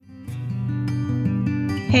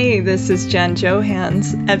Hey, this is Jen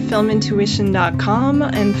Johans at filmintuition.com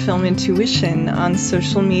and Film Intuition on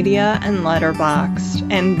social media and Letterboxd.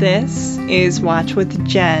 And this is Watch with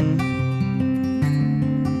Jen.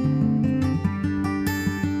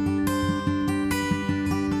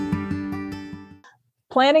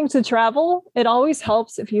 Planning to travel, it always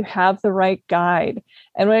helps if you have the right guide.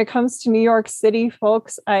 And when it comes to New York City,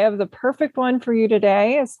 folks, I have the perfect one for you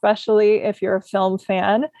today, especially if you're a film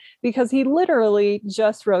fan, because he literally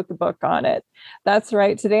just wrote the book on it. That's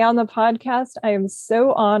right. Today on the podcast, I am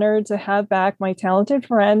so honored to have back my talented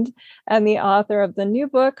friend and the author of the new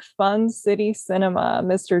book, Fun City Cinema.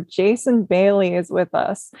 Mr. Jason Bailey is with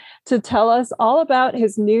us to tell us all about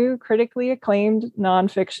his new critically acclaimed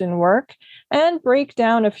nonfiction work and break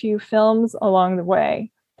down a few films along the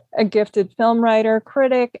way. A gifted film writer,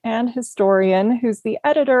 critic, and historian who's the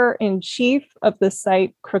editor-in-chief of the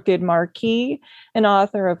site Crooked Marquee, an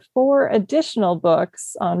author of 4 additional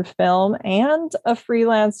books on film, and a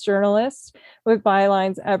freelance journalist with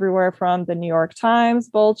bylines everywhere from the New York Times,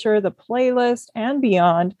 Vulture, The Playlist, and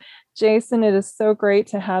beyond. Jason, it is so great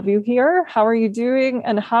to have you here. How are you doing?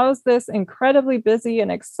 And how's this incredibly busy and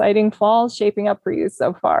exciting fall shaping up for you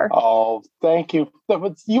so far? Oh, thank you.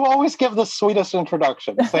 You always give the sweetest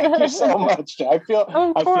introductions. Thank you so much. I feel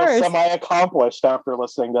semi-accomplished after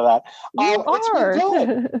listening to that. It's been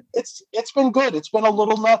good. It's been good. It's been a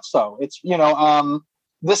little nuts though. It's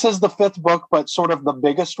this is the 5th book, but sort of the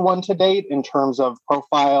biggest one to date in terms of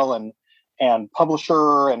profile and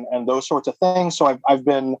publisher and those sorts of things. So I've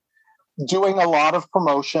been doing a lot of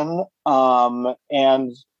promotion,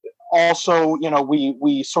 and also,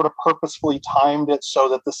 we sort of purposefully timed it so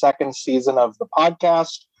that the 2nd season of the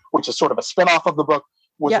podcast, which is sort of a spinoff of the book,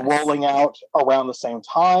 was rolling out around the same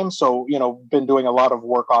time. So, been doing a lot of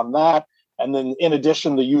work on that. And then in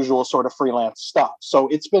addition, the usual sort of freelance stuff. So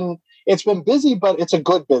it's been busy, but it's a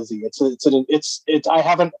good busy. I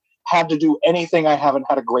haven't had to do anything I haven't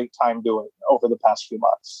had a great time doing over the past few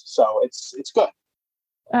months. So it's good.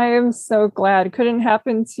 I am so glad. Couldn't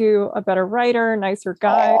happen to a better writer, nicer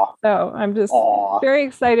guy. So I'm just very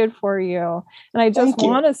excited for you. And I just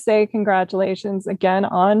want to say congratulations again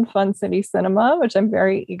on Fun City Cinema, which I'm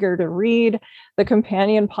very eager to read, the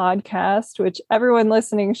companion podcast, which everyone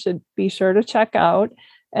listening should be sure to check out,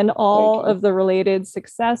 and all of the related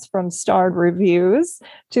success from starred reviews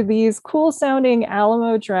to these cool sounding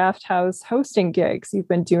Alamo Drafthouse hosting gigs you've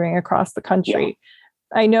been doing across the country. Yeah.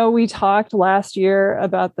 I know we talked last year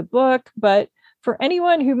about the book, but for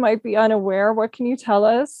anyone who might be unaware, what can you tell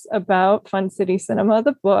us about Fun City Cinema,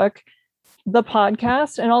 the book, the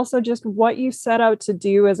podcast, and also just what you set out to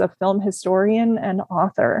do as a film historian and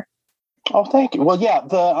author? Oh, thank you. Well, yeah,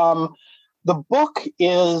 the book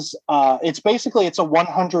is, it's a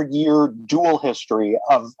 100-year dual history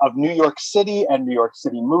of New York City and New York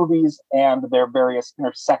City movies and their various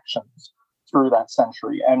intersections through that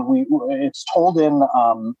century. And it's told in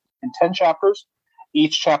 10 chapters.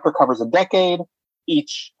 Each chapter covers a decade.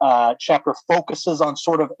 Each chapter focuses on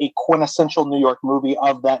sort of a quintessential New York movie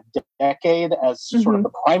of that decade as sort of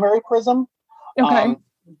the primary prism. Okay.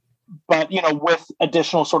 But, with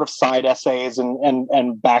additional sort of side essays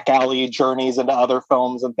and back alley journeys into other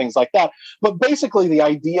films and things like that. But basically the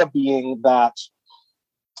idea being that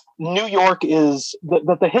New York is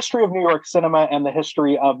that the history of New York cinema and the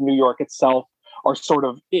history of New York itself are sort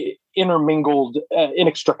of intermingled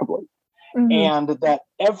inextricably. And that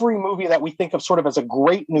every movie that we think of sort of as a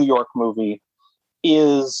great New York movie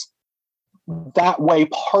is that way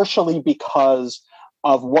partially because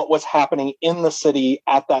of what was happening in the city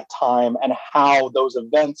at that time and how those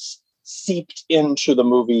events seeped into the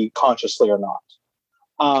movie consciously or not.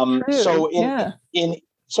 So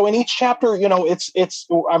in each chapter,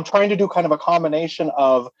 I'm trying to do kind of a combination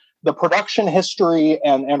of the production history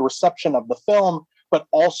and reception of the film, but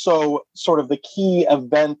also sort of the key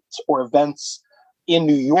events in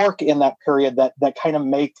New York in that period that kind of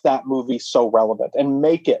make that movie so relevant and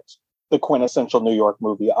make it the quintessential New York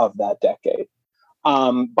movie of that decade.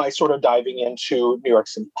 By sort of diving into New York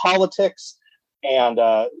City politics and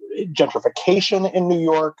gentrification in New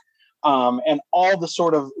York, and all the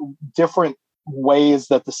sort of different ways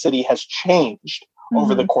that the city has changed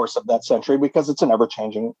over the course of that century, because it's an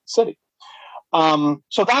ever-changing city.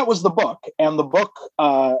 So that was the book. And the book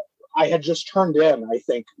I had just turned in, I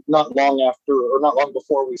think, not long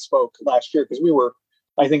before we spoke last year, because we were,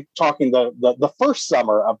 I think, talking the first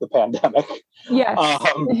summer of the pandemic. Yes.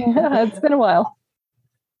 It's been a while.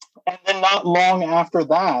 And then not long after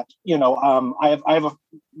that, I have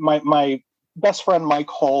my best friend, Mike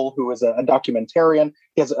Hull, who is a documentarian.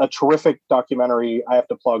 He has a terrific documentary I have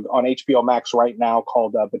to plug on HBO Max right now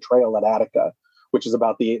called Betrayal at Attica, which is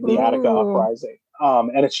about the Attica Ooh. uprising.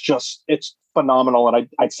 And it's phenomenal. And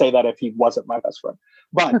I'd say that if he wasn't my best friend.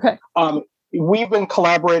 But Okay. we've been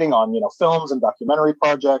collaborating on, films and documentary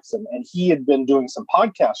projects, and he had been doing some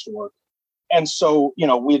podcast work. And so,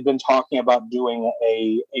 we had been talking about doing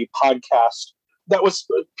a podcast that was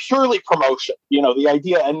purely promotion. The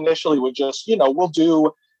idea initially was just, we'll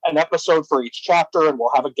do an episode for each chapter and we'll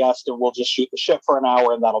have a guest and we'll just shoot the shit for an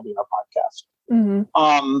hour and that'll be our podcast.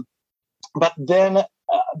 Mm-hmm. But then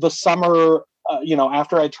the summer,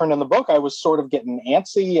 after I turned in the book, I was sort of getting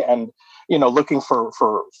antsy and, looking for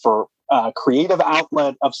creative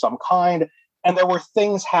outlet of some kind. And there were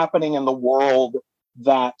things happening in the world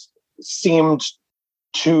that seemed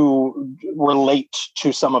to relate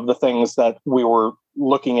to some of the things that we were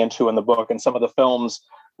looking into in the book and some of the films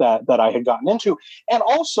that I had gotten into. And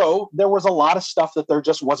also there was a lot of stuff that there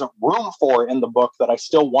just wasn't room for in the book that I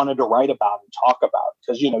still wanted to write about and talk about,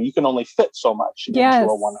 because, you can only fit so much into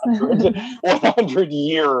a 100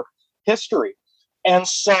 year history. And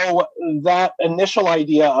so that initial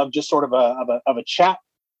idea of just sort of a chat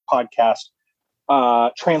podcast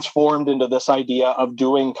transformed into this idea of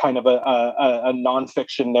doing kind of a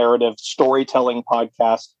nonfiction narrative storytelling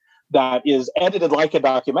podcast that is edited like a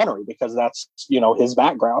documentary, because that's, his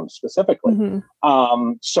background specifically.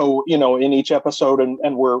 Mm-hmm. So, in each episode,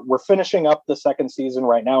 and we're finishing up the second season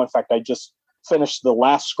right now. In fact, I just finished the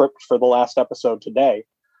last script for the last episode today.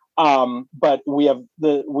 But we'll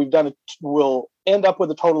end up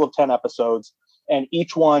with a total of 10 episodes. And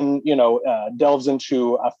each one, delves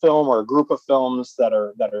into a film or a group of films that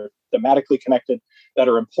are thematically connected, that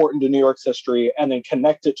are important to New York's history, and then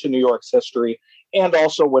connect it to New York's history. And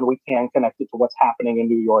also, when we can, connect it to what's happening in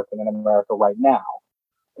New York and in America right now.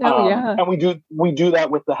 Yeah. And we do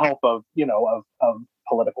that with the help of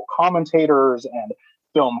political commentators and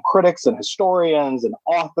film critics and historians and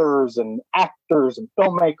authors and actors and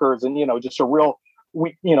filmmakers, and just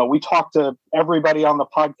we talk to everybody on the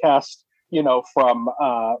podcast, from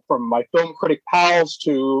my film critic pals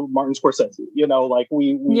to Martin Scorsese.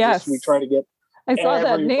 We try to get. I saw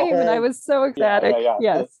that name and I was so ecstatic.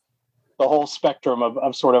 Yes. The whole spectrum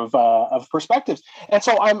of sort of perspectives. And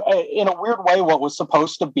so I'm in a weird way, what was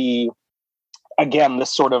supposed to be, again,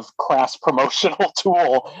 this sort of crass promotional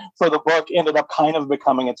tool for the book ended up kind of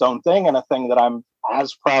becoming its own thing, and a thing that I'm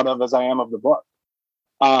as proud of as I am of the book.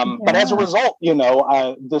 But as a result, usually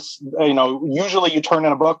you turn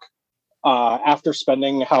in a book after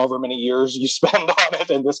spending however many years you spend on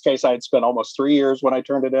it. In this case, I had spent almost 3 years when I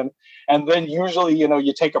turned it in. And then usually,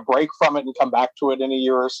 you take a break from it and come back to it in a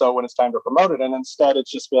year or so when it's time to promote it. And instead,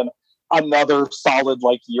 it's just been another solid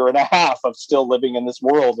year and a half of still living in this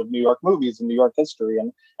world of New York movies and New York history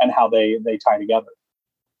and how they tie together.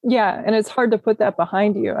 Yeah. And it's hard to put that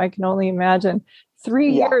behind you. I can only imagine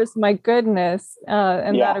 3 years, my goodness.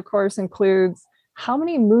 That, of course, includes how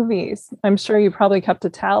many movies? I'm sure you probably kept a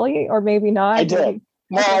tally, or maybe not. I did.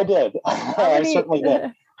 No, I did. I certainly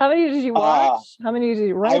did. How many did you watch? How many did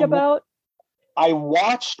you write about? I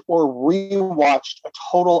watched or rewatched a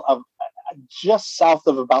total of just south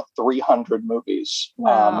of about 300 movies.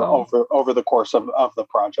 Wow. Over the course of the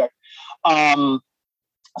project.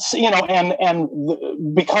 So,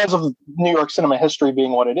 because of New York cinema history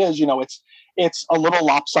being what it is, it's a little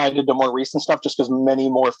lopsided to more recent stuff, just because many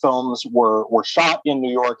more films were shot in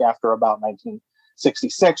New York after about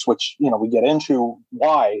 1966, which, we get into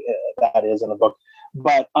why that is in the book.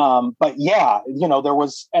 But yeah, there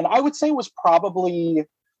was, and I would say it was probably,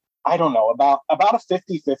 I don't know, about a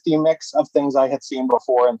 50-50 mix of things I had seen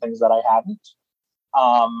before and things that I hadn't.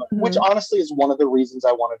 Which honestly is one of the reasons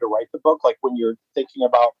I wanted to write the book. Like, when you're thinking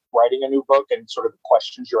about writing a new book and sort of the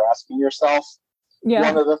questions you're asking yourself,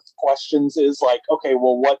 one of the questions is okay,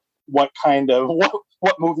 well, what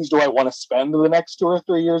movies do I want to spend the next 2 or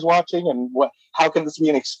 3 years watching, and how can this be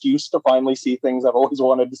an excuse to finally see things I've always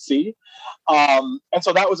wanted to see? And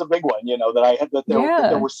so that was a big one, that I had, that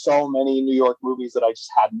there were so many New York movies that I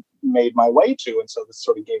just hadn't made my way to, and so this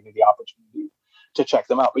sort of gave me the opportunity to check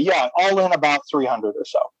them out. But yeah, all in about 300 or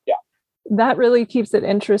so. Yeah. That really keeps it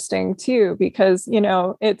interesting too, because,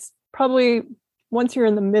 it's probably once you're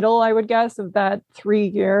in the middle, I would guess, of that 3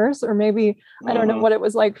 years, or maybe, I don't know what it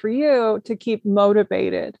was like for you to keep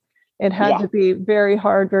motivated. It had to be very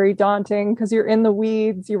hard, very daunting, because you're in the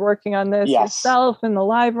weeds, you're working on this yourself in the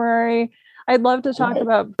library. I'd love to talk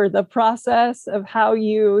about the process of how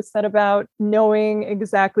you set about knowing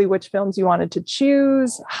exactly which films you wanted to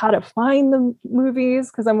choose, how to find the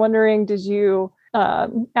movies, because I'm wondering, did you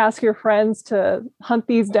ask your friends to hunt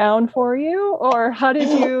these down for you? Or how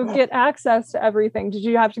did you get access to everything? Did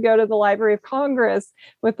you have to go to the Library of Congress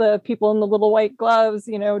with the people in the little white gloves,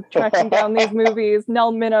 tracking down these movies?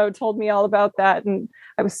 Nell Minow told me all about that, and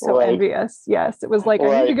I was so envious. Yes, it was like,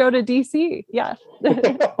 I need to go to DC. Yeah.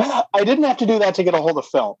 I didn't have to do that to get a hold of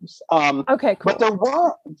films. Okay, cool.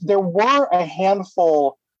 But there were a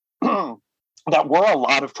handful that were a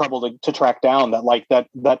lot of trouble to track down,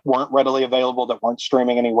 that weren't readily available, that weren't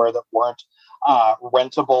streaming anywhere, that weren't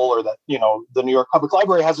rentable, or that, the New York Public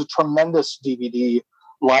Library has a tremendous DVD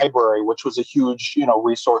library, which was a huge,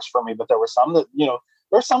 resource for me. But there were some that, there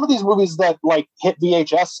were some of these movies that hit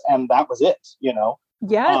VHS and that was it,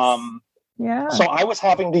 Yes. Yeah. So I was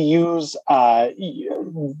having to use, rent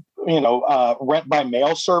by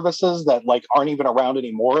mail services that aren't even around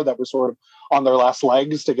anymore, that were sort of on their last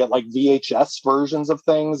legs, to get VHS versions of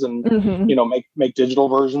things, and make digital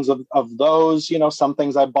versions of those. Some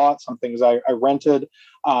things I bought, some things I rented,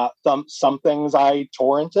 some things I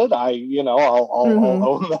torrented. I'll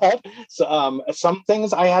own that. So, some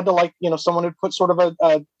things I had to someone had put sort of a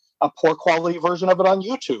poor quality version of it on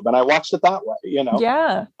YouTube, and I watched it that way.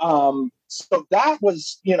 Yeah. So that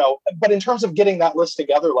was, but in terms of getting that list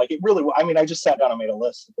together, it really, I just sat down and made a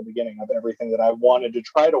list at the beginning of everything that I wanted to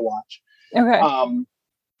try to watch. Okay. And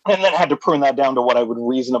then had to prune that down to what I would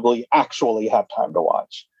reasonably actually have time to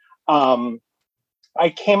watch. I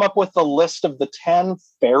came up with the list of the 10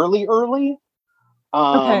 fairly early.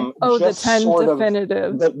 Okay. Oh, the 10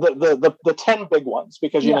 definitive. The 10 big ones,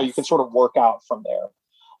 because, you can sort of work out from there.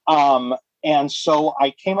 And so I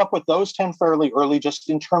came up with those 10 fairly early, just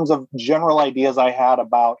in terms of general ideas I had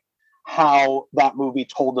about how that movie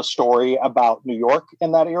told the story about New York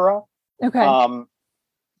in that era. Okay.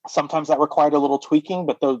 Sometimes that required a little tweaking,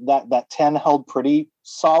 but that 10 held pretty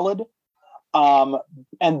solid.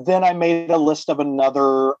 And then I made a list of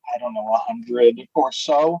another, 100 or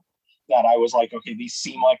so, that I was like, okay, these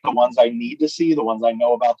seem like the ones I need to see, the ones I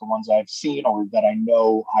know about, the ones I've seen, or that I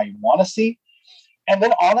know I want to see. And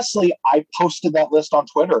then, honestly, I posted that list on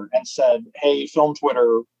Twitter and said, hey, Film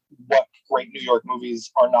Twitter, what great New York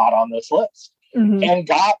movies are not on this list? Mm-hmm. And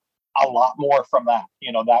got a lot more from that.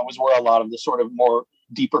 That was where a lot of the sort of more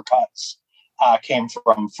deeper cuts came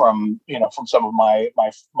from some of my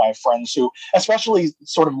friends, who, especially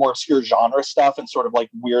sort of more obscure genre stuff and sort of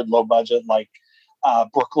weird low budget,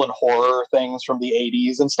 Brooklyn horror things from the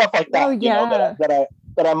 80s and stuff like that. Oh, yeah.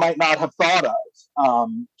 that I might not have thought of,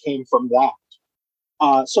 came from that.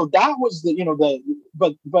 So that was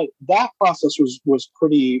but that process was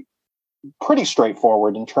pretty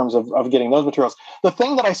straightforward in terms of getting those materials. The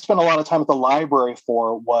thing that I spent a lot of time at the library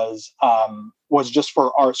for was just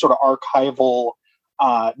for our sort of archival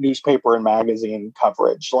newspaper and magazine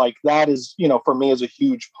coverage. That is, for me, is a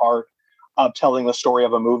huge part of telling the story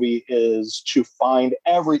of a movie, is to find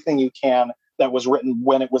everything you can that was written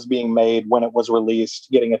when it was being made, when it was released,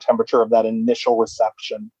 getting a temperature of that initial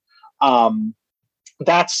reception.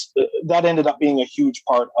 That ended up being a huge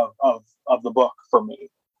part of the book for me.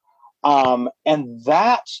 And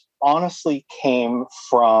that honestly came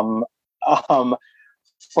from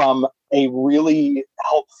a really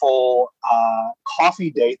helpful coffee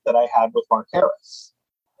date that I had with Mark Harris.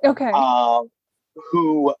 Okay.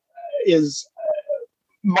 Who is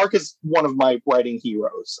Mark is one of my writing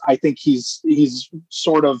heroes. I think he's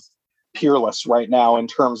sort of peerless right now in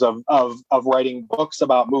terms of writing books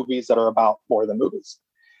about movies that are about more than movies.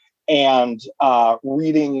 And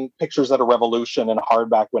reading Pictures at a Revolution in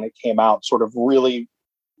hardback when it came out sort of really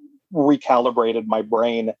recalibrated my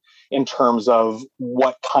brain in terms of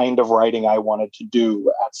what kind of writing I wanted to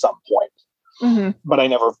do at some point. Mm-hmm. But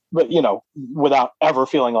without ever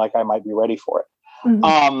feeling like I might be ready for it.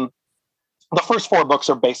 Mm-hmm. The first 4 books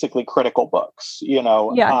are basically critical books,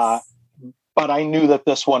 Yes. But I knew that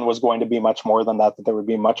this one was going to be much more than that there would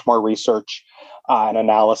be much more research and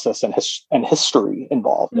analysis and history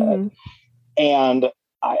involved in it. And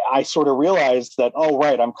I sort of realized that, oh,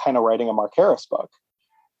 right, I'm kind of writing a Mark Harris book.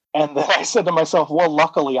 And then I said to myself, well,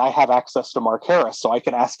 luckily I have access to Mark Harris, so I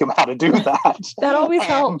can ask him how to do that. That always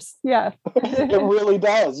helps. Yeah. It really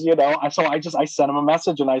does, So I sent him a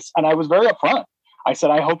message, and I was very upfront. I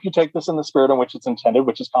said, I hope you take this in the spirit in which it's intended,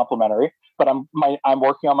 which is complimentary, but I'm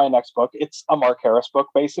working on my next book. It's a Mark Harris book,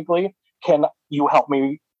 basically. Can you help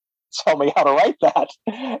me tell me how to write that?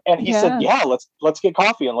 And he said, yeah, let's get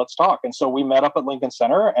coffee and let's talk. And so we met up at Lincoln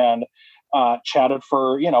Center and chatted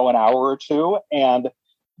for, an hour or two. And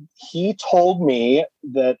he told me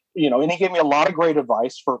that, and he gave me a lot of great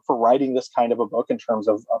advice for writing this kind of a book in terms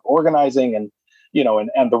of organizing and,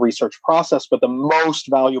 and the research process. But the most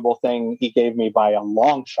valuable thing he gave me by a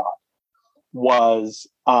long shot was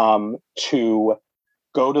to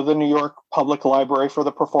go to the New York Public Library for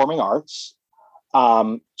the Performing Arts,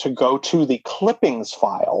 to go to the clippings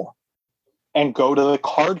file and go to the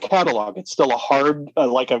card catalog. It's still a hard,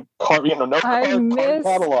 like a card, card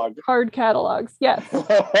catalog. Card catalogs, yes.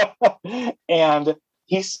 And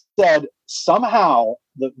he said somehow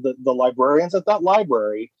the librarians at that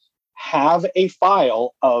library have a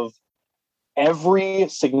file of every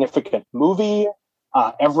significant movie,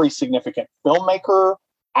 every significant filmmaker,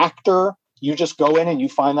 actor. You just go in and you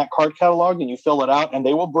find that card catalog and you fill it out, and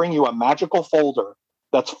they will bring you a magical folder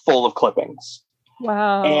that's full of clippings.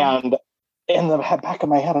 Wow. And in the back of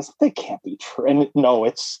my head, I was like, they can't be true. And no,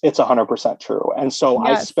 it's 100% true. And so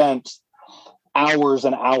yes. I spent hours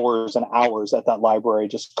and hours and hours at that library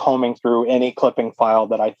just combing through any clipping file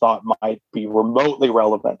that I thought might be remotely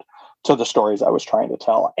relevant to the stories I was trying to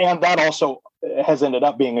tell. And that also has ended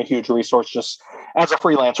up being a huge resource just as a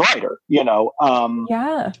freelance writer, Now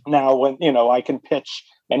when, I can pitch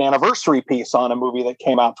an anniversary piece on a movie that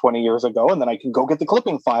came out 20 years ago, and then I can go get the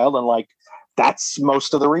clipping file and that's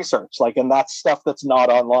most of the research. And that's stuff that's not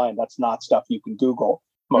online. That's not stuff you can Google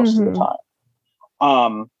most of the time.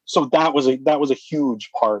 So that was a huge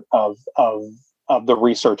part of the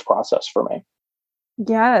research process for me.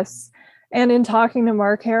 Yes. And in talking to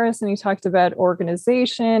Mark Harris, and he talked about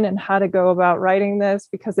organization and how to go about writing this,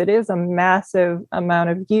 because it is a massive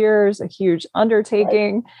amount of years, a huge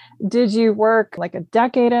undertaking. Right. Did you work like a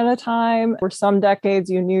decade at a time? Or some decades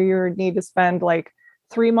you knew you would need to spend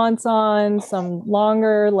 3 months on, some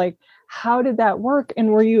longer? How did that work?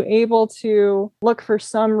 And were you able to look for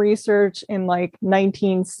some research in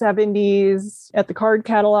 1970s at the card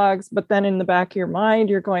catalogs, but then in the back of your mind,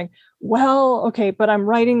 you're going, well, okay, but I'm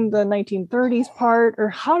writing the 1930s part, or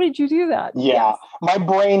how did you do that? Yeah, my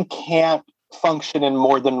brain can't function in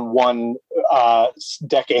more than one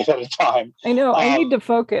decade at a time. I know. I need to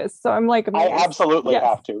focus. So I'm amazed. I absolutely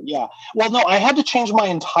have to. Yeah. Well, no, I had to change my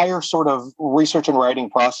entire sort of research and writing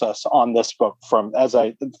process on this book from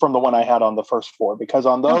the one I had on the first 4, because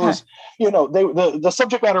on those, the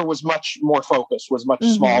subject matter was much more focused, was much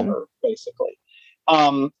smaller, basically.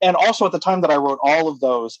 And also at the time that I wrote all of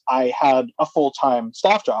those, I had a full-time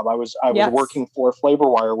staff job. I was working for Flavor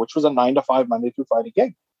Wire, which was a 9 to 5 Monday through Friday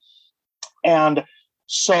gig. And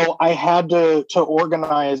so I had to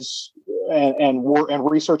organize and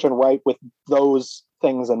research and write with those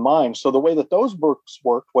things in mind. So the way that those books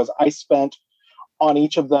worked was I spent on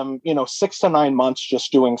each of them, 6 to 9 months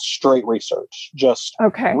just doing straight research, just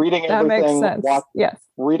reading everything,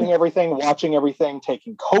 reading everything, watching everything,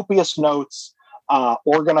 taking copious notes,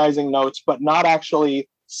 organizing notes, but not actually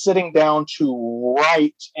sitting down to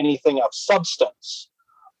write anything of substance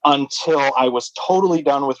until I was totally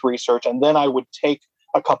done with research. And then I would take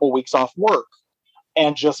a couple weeks off work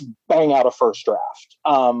and just bang out a first draft,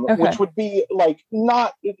 which would be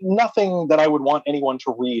nothing that I would want anyone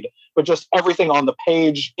to read, but just everything on the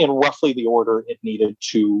page in roughly the order it needed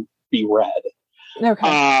to be read.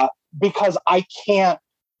 Because I can't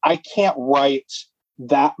write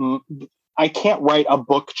that. I can't write a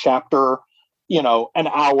book chapter, an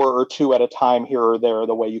hour or two at a time here or there,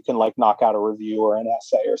 the way you can knock out a review or an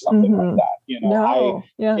essay or something like that.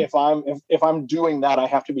 If I'm doing that, I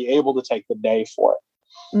have to be able to take the day for it.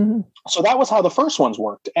 So that was how the first ones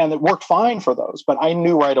worked, and it worked fine for those. But I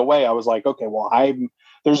knew right away, I was like, okay, well,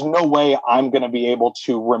 there's no way I'm going to be able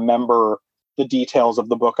to remember the details of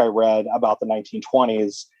the book I read about the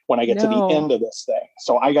 1920s when I get to the end of this thing.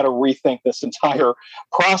 So I got to rethink this entire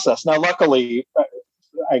process. Now, luckily,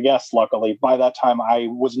 by that time, I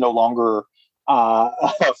was no longer a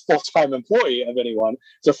full-time employee of anyone.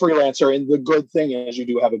 It's a freelancer. And the good thing is you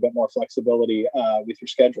do have a bit more flexibility with your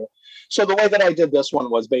schedule. So the way that I did this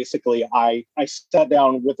one was basically I sat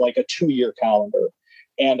down with a 2-year calendar,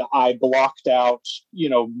 and I blocked out,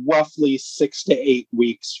 roughly 6 to 8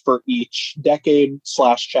 weeks for each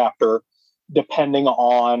decade/chapter, depending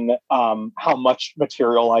on how much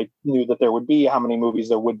material I knew that there would be, how many movies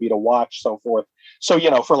there would be to watch, so forth. So,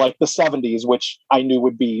 for the 70s, which I knew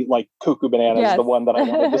would be Cuckoo Bananas, the one that I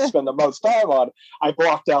wanted to spend the most time on, I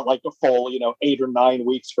blocked out a full, 8 or 9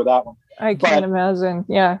 weeks for that one. I can't imagine.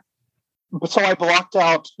 Yeah. So I blocked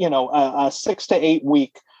out, a 6 to 8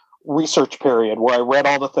 week research period where I read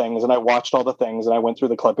all the things and I watched all the things and I went through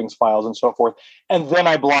the clippings files and so forth. And then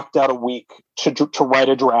I blocked out a week to write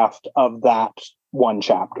a draft of that one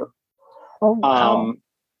chapter. Oh, wow.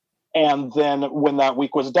 And then when that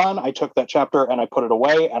week was done, I took that chapter and I put it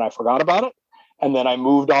away and I forgot about it. And then I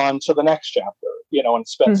moved on to the next chapter, and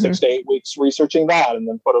spent 6 to 8 weeks researching that, and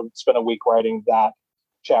then spent a week writing that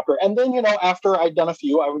chapter. And then, after I'd done a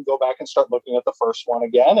few, I would go back and start looking at the first one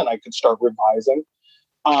again, and I could start revising.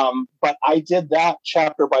 But I did that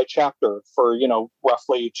chapter by chapter for,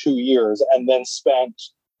 roughly 2 years, and then spent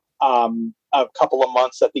a couple of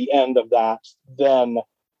months at the end of that, then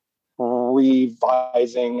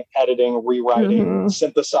revising, editing, rewriting,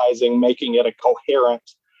 synthesizing, making it a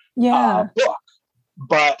coherent book.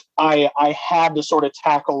 But I had to sort of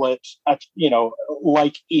tackle it,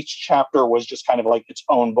 like each chapter was just kind of like its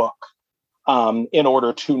own book, in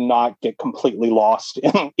order to not get completely lost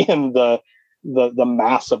in the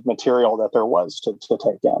massive material that there was to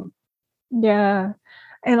take in. Yeah.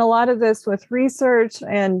 And a lot of this with research,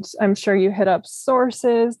 and I'm sure you hit up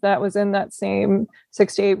sources that was in that same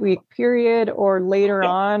 6 to 8 week period, or later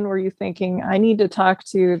on, were you thinking, I need to talk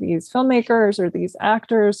to these filmmakers or these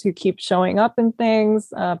actors who keep showing up in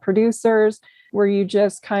things, producers? Were you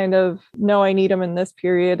just kind of, no, I need them in this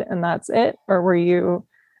period and that's it? Or were you,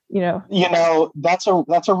 that's a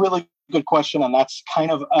really good question. And that's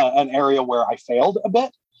kind of an area where I failed a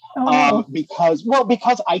bit. Because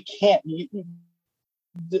I can't.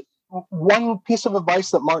 One piece of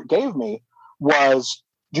advice that Mark gave me was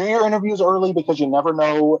do your interviews early, because you never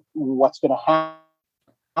know what's going to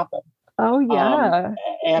happen. Oh yeah.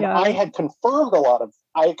 I had confirmed a lot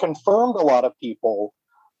of people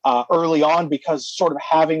early on, because sort of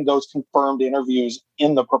having those confirmed interviews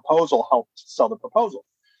in the proposal helped sell the proposal.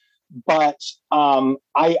 But I'm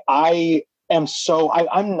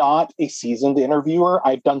not a seasoned interviewer.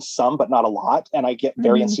 I've done some, but not a lot. And I get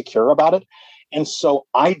very insecure about it. And so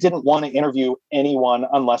I didn't want to interview anyone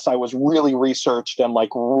unless I was really researched and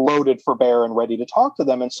like loaded for bear and ready to talk to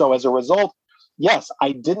them. And so as a result, yes,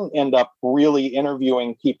 I didn't end up really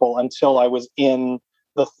interviewing people until I was in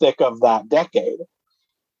the thick of that decade.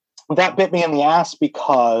 That bit me in the ass,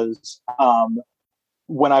 because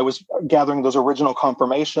when I was gathering those original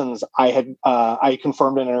confirmations, I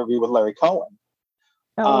confirmed an interview with Larry Cohen.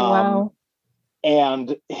 Oh, wow.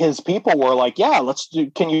 And his people were like, yeah,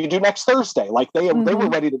 can you do next Thursday? Like they were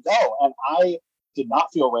ready to go. And I did not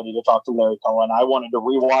feel ready to talk to Larry Cohen. I wanted to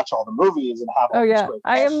rewatch all the movies and have all these great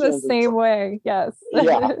I am the same way. Yes.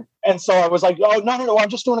 Yeah. And so I was like, oh, no, I'm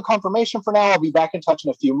just doing a confirmation for now. I'll be back in touch in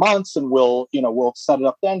a few months, and we'll set it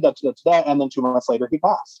up then. And then 2 months later, he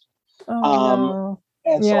passed. No.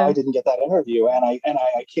 And so I didn't get that interview, and I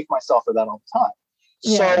kick myself for that all the time.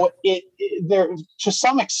 Yeah. So there, to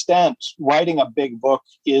some extent, writing a big book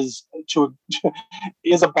is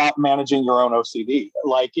about managing your own OCD.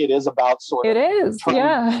 Like it is about sort of. It is,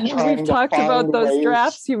 We've talked about those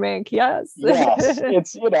drafts you make. Yes. Yes,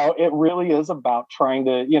 it's it really is about trying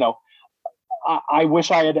to I wish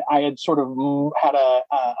I had sort of had a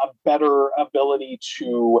better ability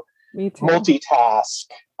to multitask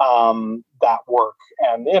that work,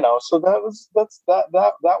 and so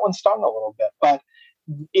that one stung a little bit, but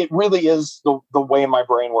it really is the way my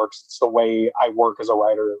brain works. It's the way I work as a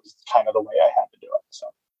writer. It was kind of the way I had to do it. So,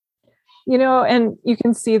 and you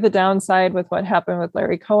can see the downside with what happened with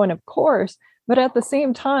Larry Cohen, of course. But at the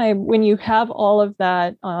same time, when you have all of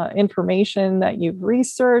that information that you've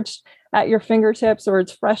researched at your fingertips, or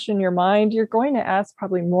it's fresh in your mind, you're going to ask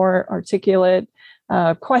probably more articulate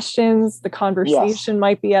questions. The conversation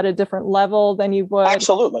might be at a different level than you would.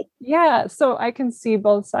 Absolutely. Yeah. So I can see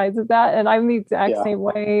both sides of that. And I'm the exact same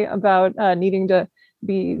way about needing to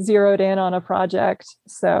be zeroed in on a project.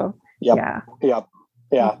 So Yeah.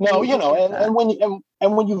 No,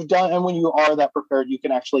 and when you've done, and when you are that prepared, you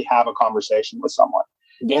can actually have a conversation with someone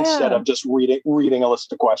instead of just reading a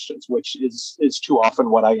list of questions, which is too often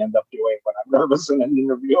what I end up doing when I'm nervous in an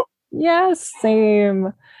interview. Yes,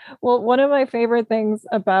 same. Well, one of my favorite things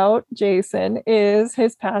about Jason is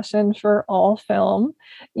his passion for all film.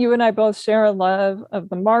 You and I both share a love of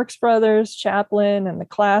the Marx Brothers, Chaplin, and the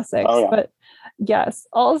classics. Oh, yeah. But yes,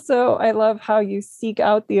 also, I love how you seek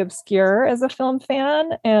out the obscure as a film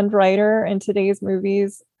fan and writer, and today's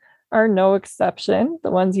movies are no exception, the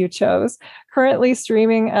ones you chose. Currently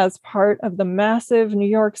streaming as part of the massive New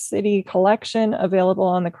York City collection available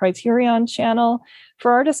on the Criterion channel.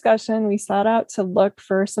 For our discussion, we sought out to look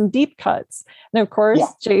for some deep cuts. And of course,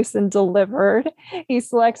 Jason delivered. He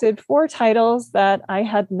selected 4 titles that I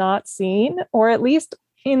had not seen, or at least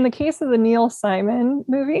in the case of the Neil Simon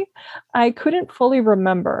movie, I couldn't fully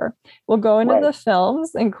remember. We'll go into the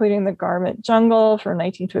films, including The Garment Jungle from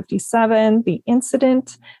 1957, The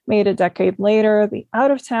Incident, made a decade later, The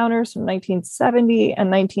Out-of-Towners from 1970,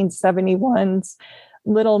 and 1971's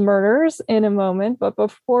Little Murders in a moment. But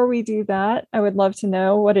before we do that, I would love to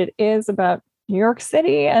know what it is about New York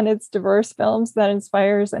City and its diverse films that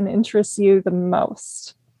inspires and interests you the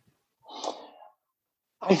most.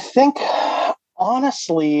 I think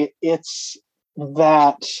honestly, it's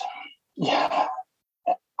that, yeah,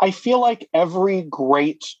 I feel like every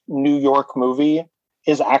great New York movie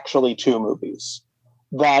is actually two movies.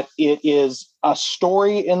 That it is a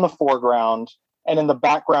story in the foreground, and in the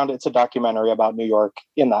background, it's a documentary about New York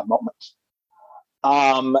in that moment.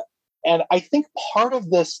 Um, and I think part of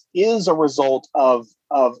this is a result of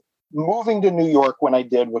moving to New York when I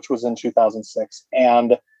did, which was in 2006,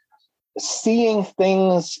 and seeing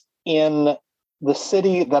things in the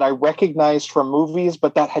city that I recognized from movies,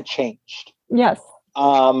 but that had changed. Yes.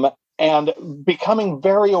 Um, and becoming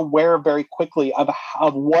very aware very quickly of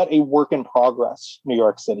what a work in progress New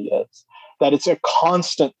York City is. That it's a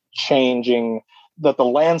constant changing, that the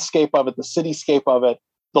landscape of it, the cityscape of it,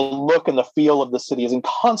 the look and the feel of the city is in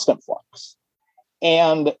constant flux.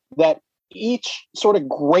 And that each sort of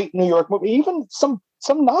great New York movie, even some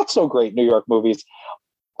not so great New York movies,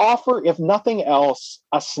 offer, if nothing else,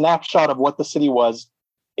 a snapshot of what the city was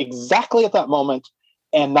exactly at that moment,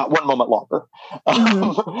 and not one moment longer.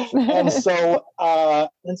 Mm-hmm. and so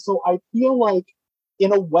I feel like,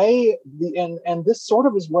 in a way, and this sort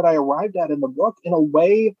of is what I arrived at in the book. In a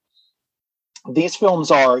way, these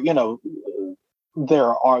films are,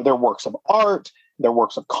 they're works of art, they're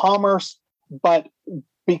works of commerce, but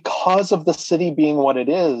because of the city being what it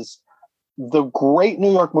is, the great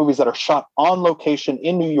New York movies that are shot on location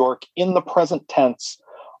in New York in the present tense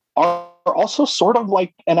are also sort of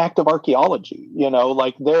like an act of archaeology.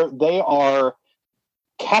 Like they are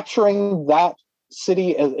capturing that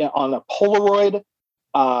city on a Polaroid,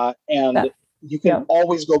 and you can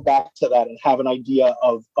always go back to that and have an idea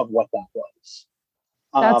of what that was.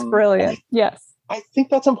 That's brilliant. Yes. I think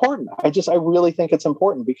that's important. I really think it's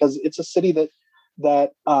important because it's a city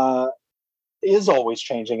that is always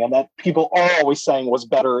changing, and that people are always saying was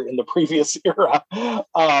better in the previous era. But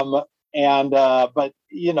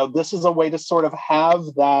this is a way to sort of have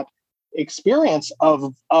that experience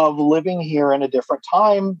of living here in a different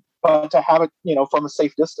time, but to have it, from a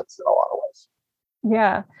safe distance in a lot of ways.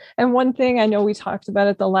 Yeah. And one thing I know we talked about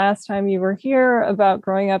it the last time you were here about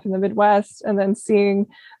growing up in the Midwest and then seeing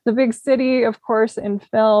the big city, of course, in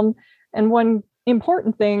film. And one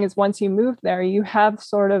important thing is once you move there, you have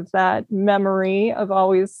sort of that memory of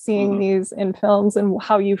always seeing these in films and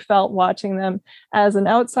how you felt watching them as an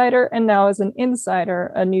outsider and now as an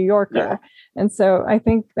insider, a New Yorker. Yeah. And so I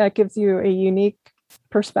think that gives you a unique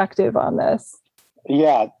perspective on this.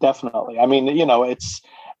 Yeah, definitely. I mean,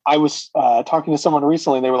 I was talking to someone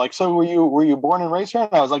recently and they were like, so were you born and raised here?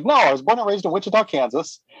 And I was like, no, I was born and raised in Wichita,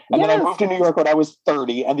 Kansas. And then I moved to New York when I was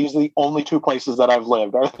 30. And these are the only two places that I've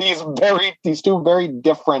lived, are these two very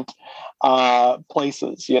different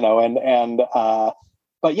places,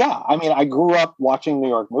 but yeah, I mean, I grew up watching New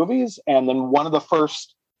York movies. And then one of the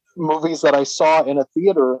first movies that I saw in a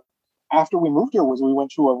theater after we moved here was we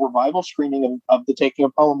went to a revival screening of The Taking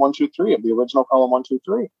of Pelham 123, of the original Pelham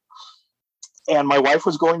 123. And my wife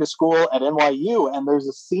was going to school at NYU, and there's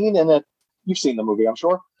a scene in it. You've seen the movie, I'm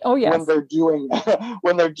sure. Oh, yes. When they're doing,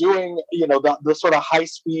 the sort of high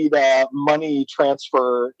speed money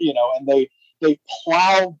transfer, and they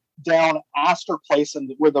plow down Astor Place,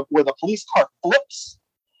 and where the police car flips.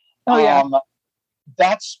 Oh yeah.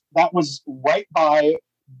 That was right by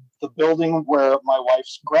the building where my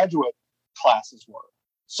wife's graduate classes were.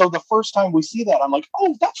 So the first time we see that, I'm like,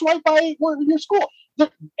 oh, that's right by your school.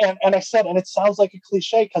 And I said, and it sounds like a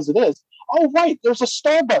cliche because it is, oh, right, there's a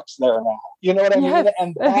Starbucks there now. You know what I mean?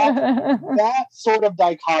 And that sort of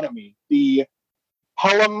dichotomy, the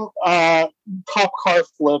Pelham cop car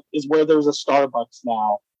flip is where there's a Starbucks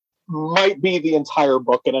now, might be the entire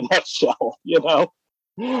book in a nutshell,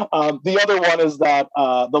 The other one is that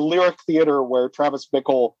the Lyric Theater where Travis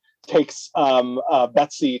Bickle takes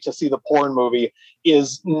Betsy to see the porn movie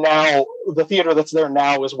is now the theater that's there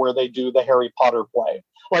now is where they do the Harry Potter play.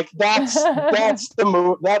 Like that's the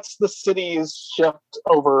move. That's the city's shift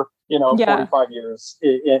over 45 years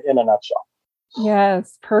in a nutshell.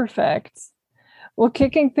 Yes, perfect. Well,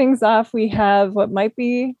 kicking things off, we have what might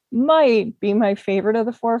be my favorite of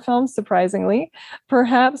the four films, surprisingly,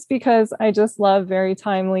 perhaps because I just love very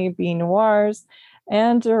timely B noirs,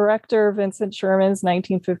 and director Vincent Sherman's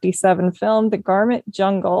 1957 film, The Garment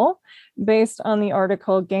Jungle, based on the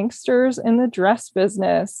article Gangsters in the Dress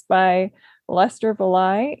Business by Lester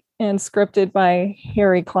Valai and scripted by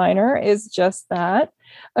Harry Kleiner, is just that.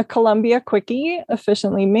 A Columbia quickie,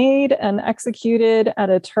 efficiently made and executed at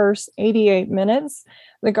a terse 88 minutes.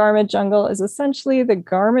 The Garment Jungle is essentially the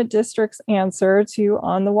Garment District's answer to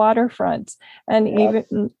On the Waterfront.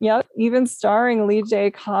 And even starring Lee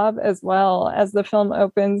J. Cobb as well. As the film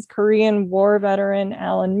opens, Korean War veteran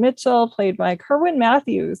Alan Mitchell, played by Kerwin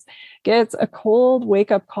Matthews, gets a cold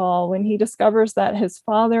wake-up call when he discovers that his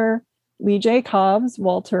father, Lee J. Cobb's,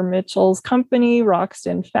 Walter Mitchell's company,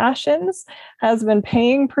 Roxton Fashions, has been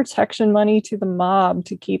paying protection money to the mob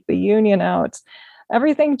to keep the union out.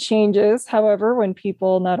 Everything changes, however, when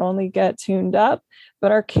people not only get tuned up,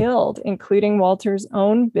 but are killed, including Walter's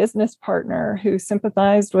own business partner who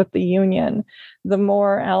sympathized with the union. The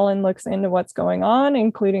more Alan looks into what's going on,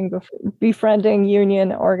 including befriending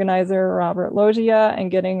union organizer Robert Loggia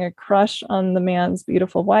and getting a crush on the man's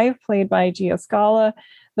beautiful wife, played by Gia Scala,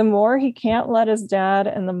 the more he can't let his dad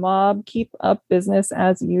and the mob keep up business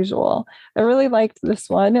as usual. I really liked this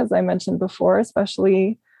one, as I mentioned before,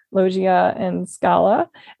 especially Loggia and Scala,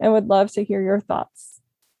 and would love to hear your thoughts.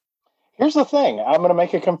 Here's the thing. I'm going to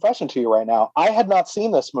make a confession to you right now. I had not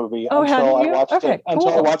seen this movie until I watched it. Until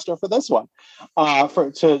I watched it for this one,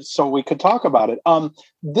 so we could talk about it.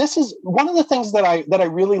 This is one of the things that I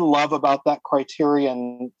really love about that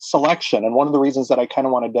Criterion selection, and one of the reasons that I kind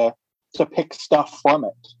of wanted to pick stuff from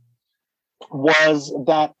it was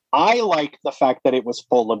that I liked the fact that it was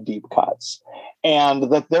full of deep cuts,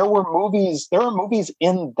 and that there are movies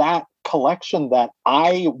in that collection that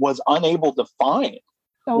I was unable to find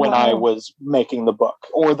when I was making the book,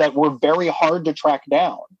 or that were very hard to track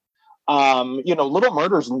down. Little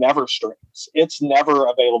Murders never streams. It's never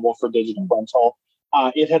available for digital rental.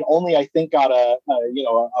 It had only, I think, got a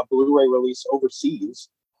Blu-ray release overseas.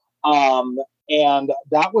 And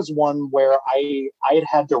that was one where I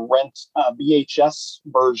had to rent a VHS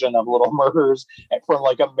version of Little Murders from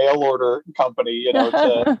like a mail order company,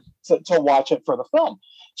 to watch it for the film.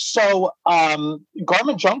 So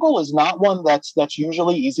Garment Jungle is not one that's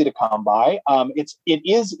usually easy to come by. It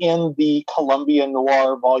is in the Columbia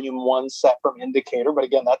Noir Volume 1 set from Indicator, but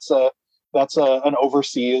again, that's an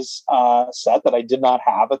overseas set that I did not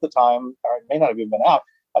have at the time, or it may not have even been out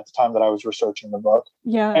at the time that I was researching the book.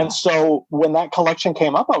 Yeah. And so when that collection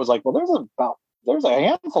came up, I was like, well, there's a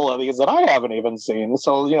handful of these that I haven't even seen.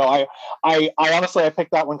 So, I honestly, I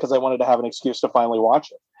picked that one because I wanted to have an excuse to finally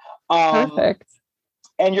watch it. Perfect.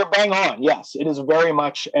 And you're bang on. Yes, it is very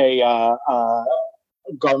much a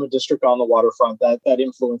garment district on the waterfront. That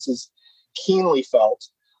influence is keenly felt.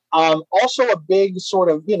 Also a big sort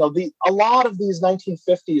of, a lot of these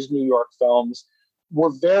 1950s New York films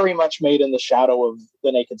were very much made in the shadow of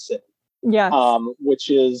The Naked City. Yes. Which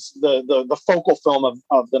is the focal film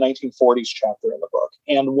of the 1940s chapter in the book,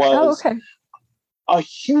 and was a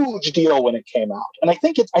huge deal when it came out. And I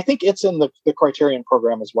think it's in the Criterion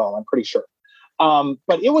program as well. I'm pretty sure.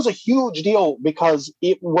 But it was a huge deal because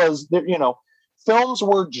it was, films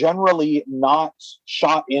were generally not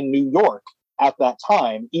shot in New York at that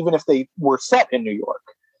time, even if they were set in New York.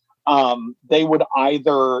 They would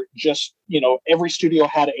either just, every studio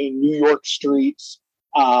had a New York street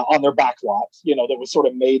on their back lot, that was sort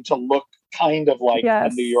of made to look kind of like a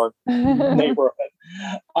New York neighborhood.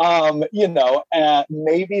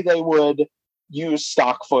 Maybe they would use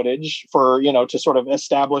stock footage for, to sort of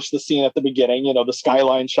establish the scene at the beginning, the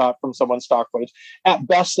skyline shot from someone's stock footage. At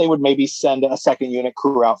best, they would maybe send a second unit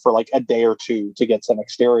crew out for like a day or two to get some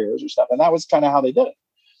exteriors or stuff. And that was kind of how they did it.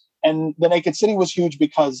 And The Naked City was huge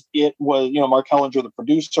because it was, Mark Hellinger, the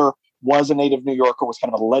producer, was a native New Yorker, was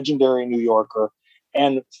kind of a legendary New Yorker.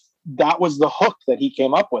 And that was the hook that he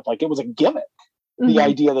came up with. Like, it was a gimmick, the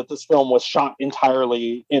idea that this film was shot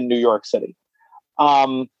entirely in New York City.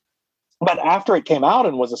 But after it came out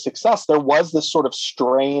and was a success, there was this sort of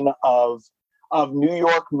strain of New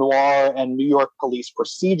York noir and New York police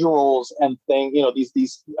procedurals and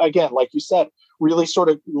these, again, like you said, really sort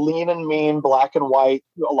of lean and mean, black and white.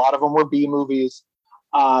 A lot of them were B movies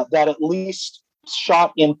that at least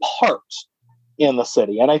shot in part in the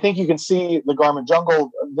city. And I think you can see the Garment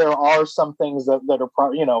Jungle. There are some things that are,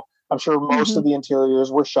 I'm sure most of the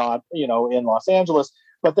interiors were shot, in Los Angeles,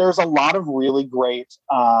 but there's a lot of really great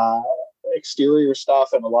exterior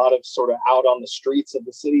stuff and a lot of sort of out on the streets of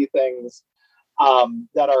the city things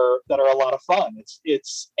that are a lot of fun.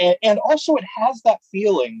 And also it has that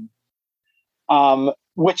feeling,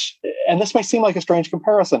 which, and this may seem like a strange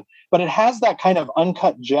comparison, but it has that kind of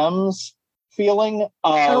Uncut Gems feeling.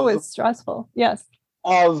 It's stressful. Yes.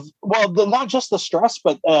 Not just the stress,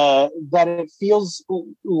 but that it feels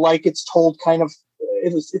like it's told kind of,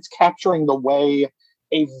 it's capturing the way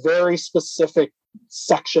a very specific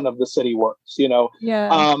section of the city works.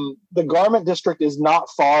 Yeah. The garment district is not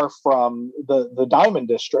far from the diamond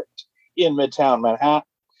district in Midtown Manhattan.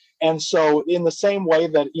 And so in the same way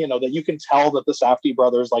that, that you can tell that the Safdie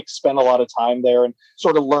brothers like spent a lot of time there and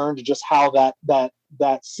sort of learned just how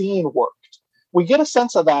that scene worked. We get a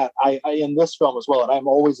sense of that I in this film as well. And I'm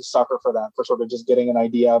always a sucker for that, for sort of just getting an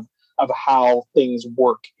idea of how things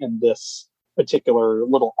work in this particular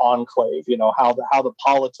little enclave, how the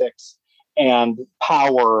politics and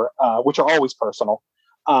power, which are always personal,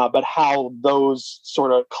 but how those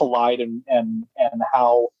sort of collide and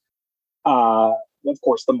how, of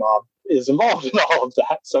course, the mob is involved in all of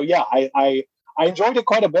that. So yeah, I enjoyed it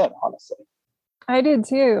quite a bit, honestly. I did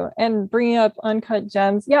too. And bringing up Uncut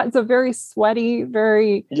Gems, yeah, it's a very sweaty,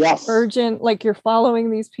 very urgent, like you're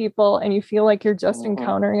following these people and you feel like you're just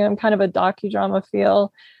encountering them, kind of a docudrama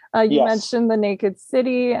feel. You mentioned The Naked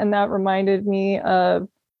City, and that reminded me of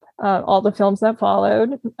all the films that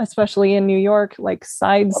followed, especially in New York, like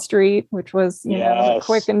Side Street, which was, the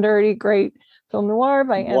quick and dirty, great film noir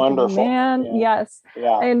by Anthony Mann. Yeah. Yes.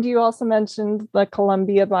 Yeah. And you also mentioned the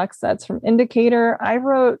Columbia box sets from Indicator. I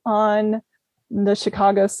wrote on the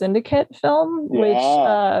Chicago Syndicate film,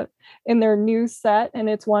 which in their new set, and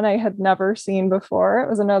it's one I had never seen before. It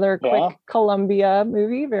was another quick Columbia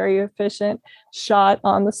movie, very efficient, shot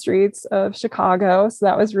on the streets of Chicago. So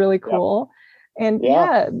that was really cool. And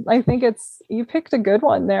I think you picked a good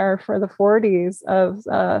one there for the 40s of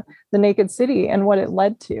The Naked City and what it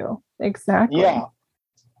led to. Exactly. Yeah.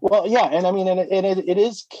 Well, yeah. And I mean, it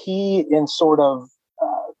is key in sort of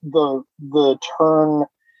the turn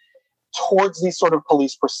towards these sort of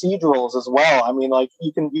police procedurals as well. I mean, like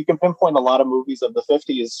you can pinpoint a lot of movies of the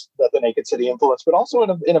 50s that The Naked City influenced, but also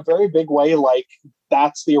in a very big way, like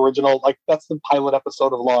that's the original, like that's the pilot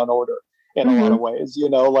episode of Law and Order in a lot of ways,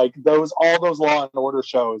 like all those Law and Order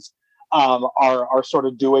shows are sort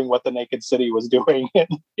of doing what The Naked City was doing in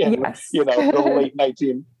the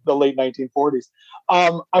late 1940s.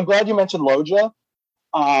 I'm glad you mentioned Loja,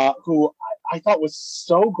 who I thought was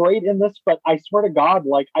so great in this, but I swear to God,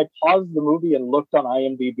 like I paused the movie and looked on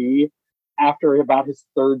IMDb after about his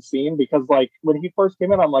third scene, because like when he first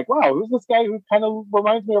came in, I'm like, wow, who's this guy who kind of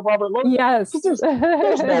reminds me of Robert Loja? Yes. There's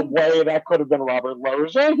no way that could have been Robert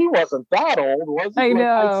Loja. He wasn't that old, was he? I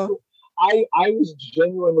know. I was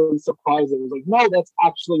genuinely surprised. It was like, no, that's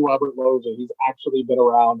actually Robert Loja. He's actually been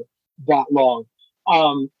around that long.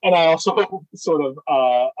 And I also sort of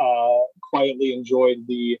quietly enjoyed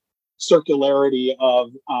the circularity of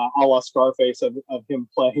a la Scarface of him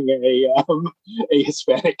playing a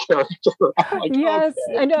Hispanic character. Like, yes,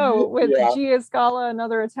 okay. I know. With Gia Scala,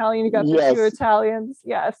 another Italian, you got the two Italians.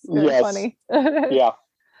 Yes, very funny. Yeah.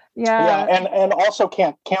 And also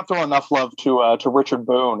can't throw enough love to Richard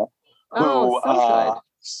Boone, who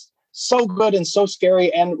so good and so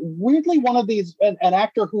scary, and weirdly one of these an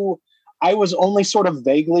actor who I was only sort of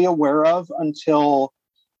vaguely aware of until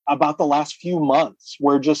about the last few months,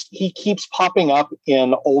 where just he keeps popping up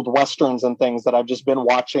in old Westerns and things that I've just been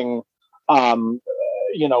watching, as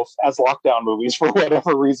lockdown movies for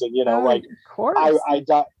whatever reason, like of course.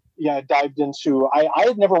 I dived into, I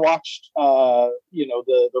had never watched,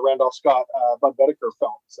 the Randolph Scott, Bud Whitaker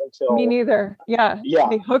films until. Me neither. Yeah.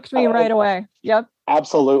 They hooked me right away. Yep.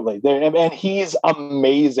 Absolutely. And he's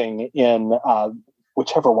amazing in,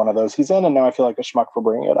 whichever one of those he's in, and now I feel like a schmuck for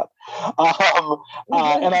bringing it up.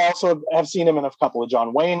 And I also have seen him in a couple of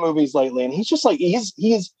John Wayne movies lately, and he's just like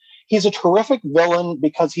he's a terrific villain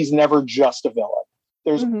because he's never just a villain.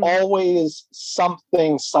 There's always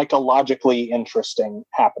something psychologically interesting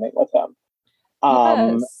happening with him.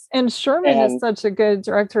 Yes, and Sherman is such a good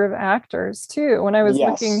director of actors too. When I was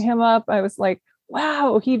looking him up, I was like,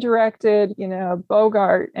 wow, he directed,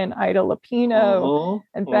 Bogart and Ida Lupino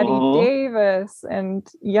and Betty Davis. And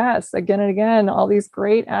yes, again and again, all these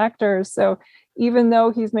great actors. So even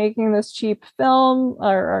though he's making this cheap film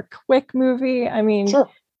or a quick movie, I mean,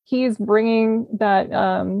 he's bringing that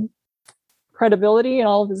credibility and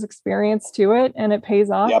all of his experience to it. And it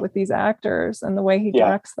pays off with these actors and the way he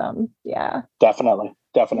directs them. Yeah, definitely.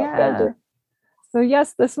 Yeah. So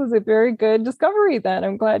yes, this was a very good discovery then.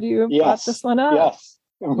 I'm glad you brought this one up. Yes,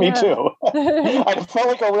 me too. I felt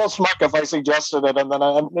like a real schmuck if I suggested it and then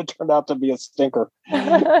it turned out to be a stinker.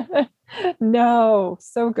 No,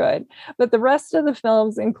 so good. But the rest of the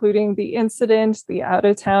films, including The Incident, The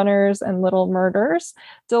Out-of-Towners, and Little Murders,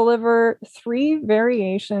 deliver three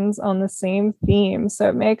variations on the same theme. So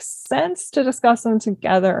it makes sense to discuss them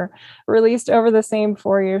together, released over the same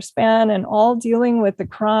 4-year span, and all dealing with the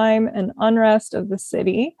crime and unrest of the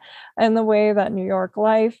city and the way that New York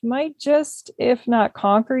life might just, if not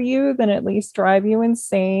conquer you, then at least drive you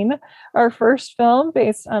insane. Our first film,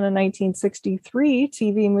 based on a 1963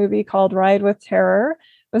 TV movie called Ride with Terror,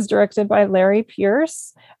 was directed by Larry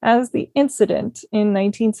Pierce as The Incident in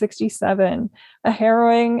 1967, a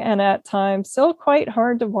harrowing and at times still quite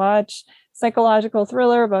hard to watch psychological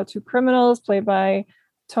thriller about two criminals played by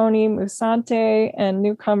Tony Musante and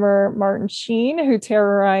newcomer Martin Sheen, who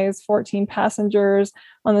terrorized 14 passengers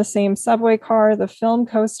on the same subway car. The film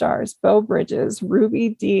co-stars Beau Bridges, Ruby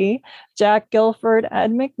Dee, Jack Gilford,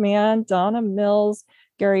 Ed McMahon, Donna Mills,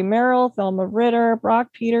 Gary Merrill, Thelma Ritter,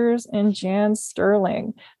 Brock Peters, and Jan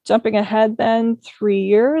Sterling. Jumping ahead then 3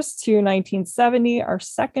 years to 1970, our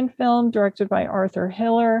second film, directed by Arthur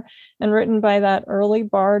Hiller and written by that early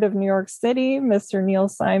bard of New York City, Mr. Neil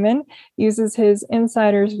Simon, uses his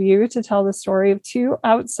insider's view to tell the story of two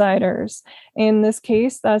outsiders. In this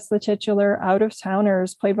case, that's the titular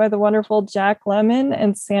out-of-towners, played by the wonderful Jack Lemmon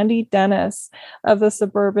and Sandy Dennis of the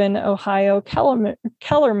suburban Ohio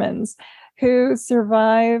Kellermans, who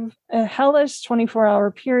survive a hellish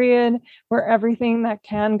 24-hour period where everything that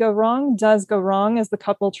can go wrong does go wrong as the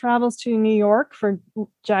couple travels to New York for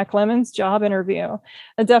Jack Lemmon's job interview.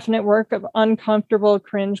 A definite work of uncomfortable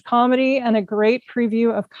cringe comedy and a great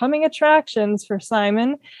preview of coming attractions for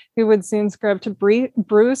Simon, who would soon script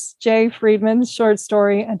Bruce J. Friedman's short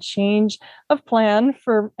story, A Change of Plan,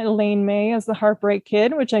 for Elaine May as the Heartbreak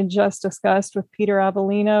Kid, which I just discussed with Peter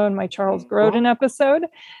Avellino in my Charles Grodin episode.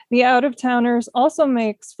 The Out-of-Towners also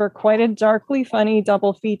makes for quite a darkly funny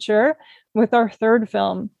double feature with our third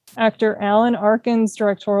film, actor Alan Arkin's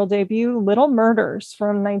directorial debut, Little Murders,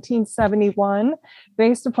 from 1971,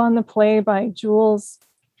 based upon the play by Jules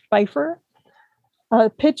Pfeiffer, a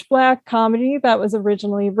pitch black comedy that was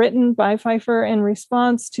originally written by Pfeiffer in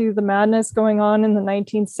response to the madness going on in the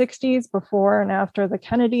 1960s before and after the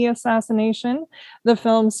Kennedy assassination. The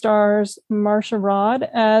film stars Marcia Rod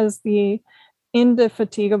as the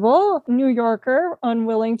indefatigable New Yorker,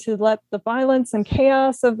 unwilling to let the violence and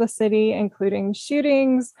chaos of the city, including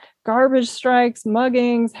shootings, garbage strikes,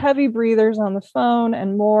 muggings, heavy breathers on the phone,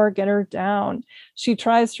 and more, get her down. She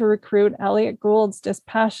tries to recruit Elliot Gould's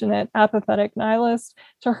dispassionate, apathetic nihilist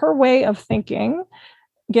to her way of thinking,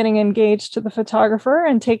 getting engaged to the photographer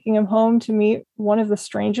and taking him home to meet one of the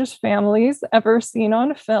strangest families ever seen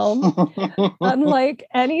on film, unlike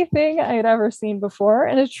anything I had ever seen before,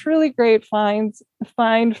 and a truly great find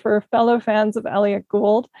for fellow fans of Elliot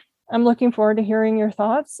Gould. I'm looking forward to hearing your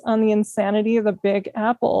thoughts on the insanity of the Big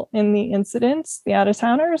Apple in The Incidents, The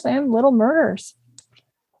Out-of-Towners, and Little Murders.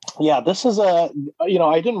 Yeah, this is I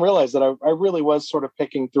didn't realize that I really was sort of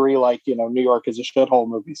picking three, New York is a shithole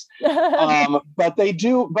movies. But they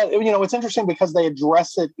do, it's interesting because they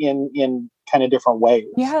address it in kind of different ways.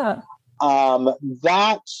 Yeah. We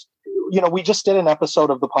just did an episode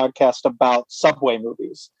of the podcast about subway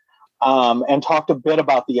movies, and talked a bit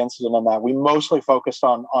about The Incident on that. We mostly focused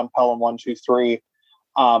on Pelham 1, 2, 3.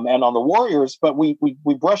 And on the Warriors, but we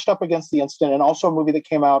brushed up against The Incident, and also a movie that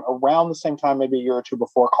came out around the same time, maybe a year or two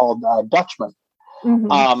before, called Dutchman,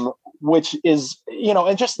 which is,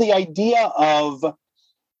 and just the idea of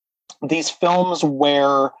these films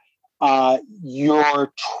where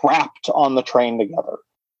you're trapped on the train together,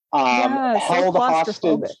 held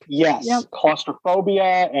hostage. Yes, yep.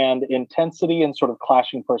 Claustrophobia and intensity and sort of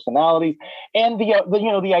clashing personalities, and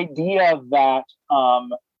the idea that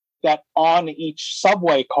that on each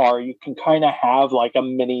subway car, you can kind of have like a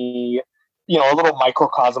mini, a little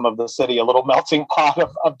microcosm of the city, a little melting pot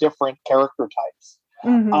of different character types.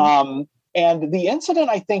 And The Incident,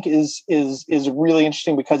 I think, is really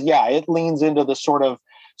interesting because, it leans into the sort of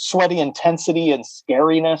sweaty intensity and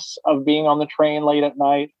scariness of being on the train late at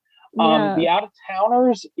night. The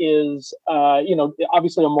Out-of-Towners is,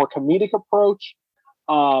 obviously a more comedic approach.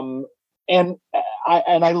 And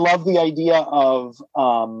I love the idea of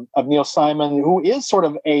Neil Simon, who is sort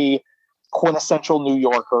of a quintessential New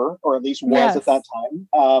Yorker, or at least was at that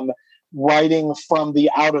time, writing from the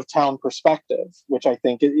out of town perspective, which I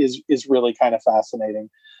think is really kind of fascinating.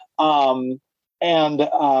 And then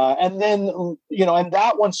and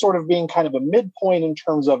that one sort of being kind of a midpoint in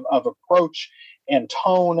terms of approach and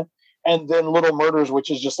tone. And then Little Murders, which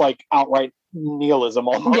is just like outright nihilism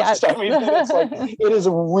almost. Yes. I mean, it's like, it is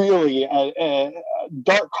really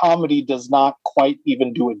dark comedy does not quite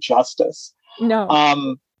even do it justice.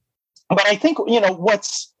 No. But I think,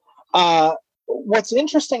 what's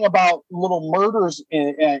interesting about Little Murders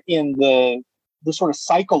in the sort of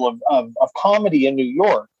cycle of comedy in New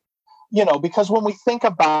York, because when we think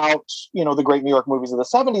about, the great New York movies of the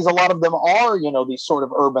 70s, a lot of them are, these sort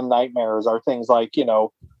of urban nightmares, are things like,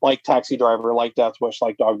 like Taxi Driver, like Death Wish,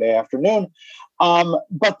 like Dog Day Afternoon.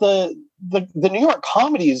 But the New York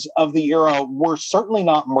comedies of the era were certainly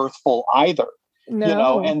not mirthful either.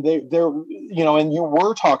 No. And they're, and you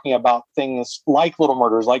were talking about things like Little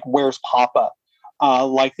Murders, like Where's Papa,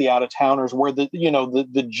 like The Out of Towners, where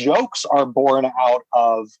the jokes are born out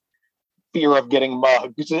of fear of getting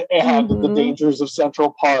mugged and the dangers of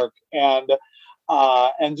Central Park and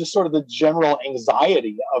just sort of the general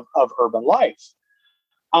anxiety of urban life.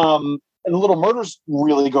 And Little Murders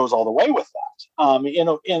really goes all the way with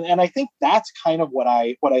that. And I think that's kind of what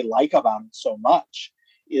I like about it so much,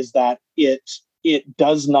 is that it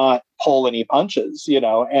does not pull any punches,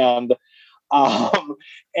 and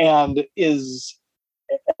is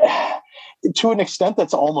to an extent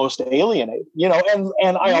that's almost alienating,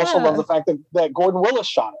 and I also love the fact that Gordon Willis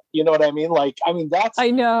shot it. You know what I mean? That's, I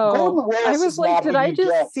know. Gordon Willis. I was like, did I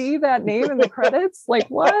just see that name in the credits? Like,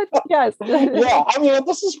 what? Yes. Yeah. I mean,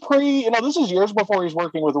 this is this is years before he's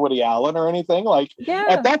working with Woody Allen or anything.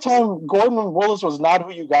 At that time, Gordon Willis was not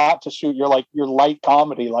who you got to shoot your light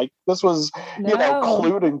comedy. This was,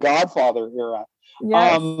 Clued and Godfather era.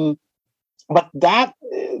 Yes. But that,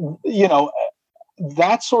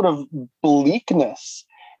 that sort of bleakness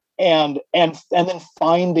and then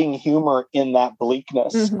finding humor in that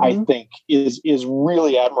bleakness, I think is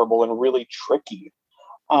really admirable and really tricky.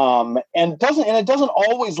 And it doesn't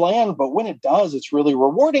always land, but when it does, it's really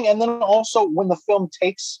rewarding. And then also when the film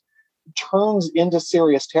turns into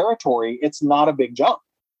serious territory, it's not a big jump.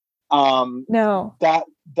 No. That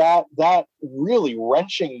really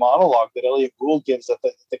wrenching monologue that Elliot Gould gives at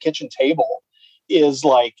the kitchen table is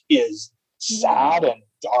sad and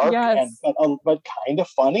dark, but kind of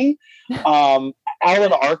funny. Alan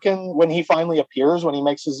Arkin, when he finally appears, when he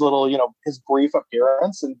makes his little, his brief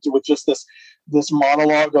appearance, and with just this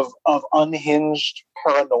monologue of unhinged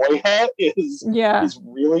paranoia is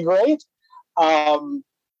really great.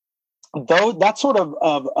 Though that sort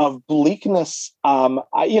of bleakness,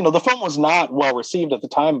 the film was not well received at the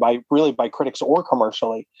time by critics or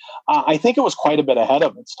commercially. I think it was quite a bit ahead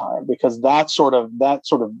of its time, because that sort of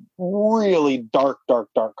really dark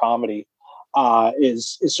comedy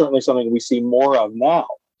is certainly something we see more of now.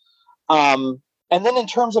 And then in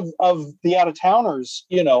terms of The Out of Towners,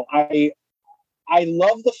 I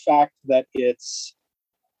love the fact that it's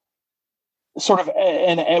sort of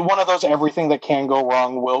and one of those everything that can go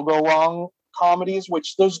wrong will go wrong comedies,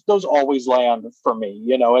 which those always land for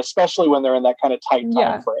me, especially when they're in that kind of tight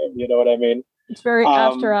time frame. You know what I mean? It's very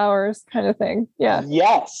after hours kind of thing. Yeah.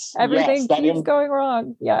 Yes. Everything keeps going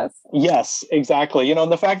wrong. Yes. Yes, exactly.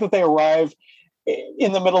 And the fact that they arrive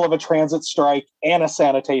in the middle of a transit strike and a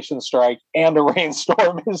sanitation strike and a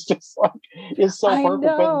rainstorm is just is so perfect.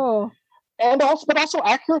 But also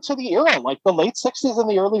accurate to the era, like the late 60s and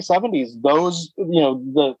the early 70s. Those,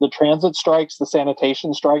 the transit strikes, the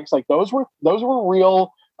sanitation strikes, those were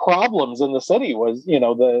real problems in the city. Was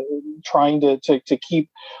the trying to keep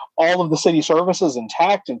all of the city services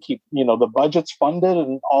intact and keep the budgets funded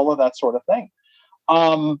and all of that sort of thing.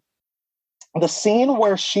 The scene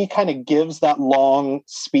where she kind of gives that long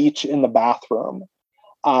speech in the bathroom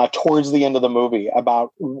towards the end of the movie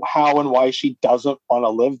about how and why she doesn't want to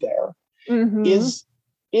live there. Is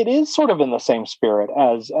sort of in the same spirit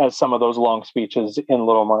as some of those long speeches in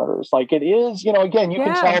Little Murders. It is, again, you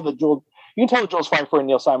can tell that Jules Feiffer and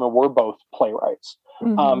Neil Simon were both playwrights,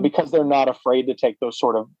 because they're not afraid to take those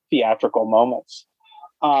sort of theatrical moments.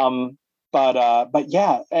 But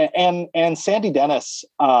yeah, and Sandy Dennis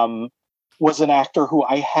was an actor who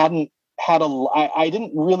I hadn't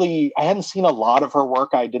seen a lot of her work.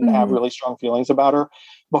 I didn't have really strong feelings about her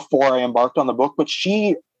before I embarked on the book, but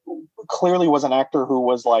she clearly was an actor who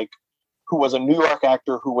was a New York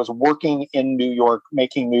actor who was working in New York,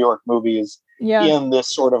 making New York movies in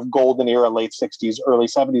this sort of golden era, late 60s, early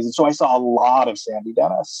 70s. And so I saw a lot of Sandy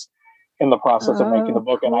Dennis in the process of making the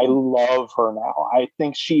book. And I love her now. I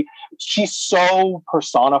think she so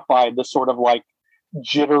personified the sort of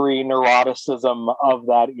jittery neuroticism of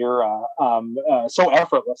that era so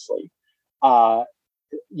effortlessly.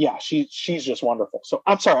 She's just wonderful. So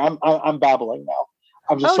I'm sorry, I'm babbling now.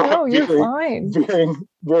 I'm just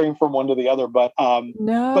veering from one to the other, but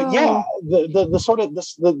yeah, the sort of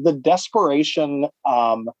the desperation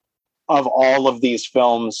of all of these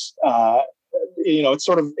films.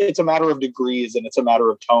 It's a matter of degrees and it's a matter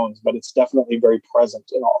of tones, but it's definitely very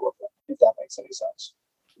present in all of them, if that makes makes any sense.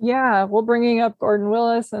 Yeah, well, bringing up Gordon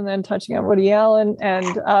Willis and then touching on Woody Allen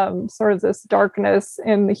and sort of this darkness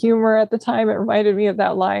in the humor at the time, it reminded me of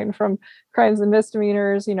that line from Crimes and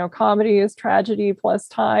Misdemeanors, comedy is tragedy plus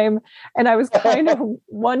time. And I was kind of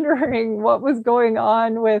wondering what was going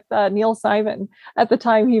on with Neil Simon at the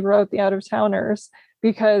time he wrote The Out-of-Towners,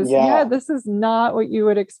 because this is not what you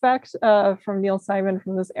would expect from Neil Simon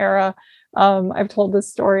from this era. I've told this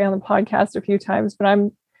story on the podcast a few times, but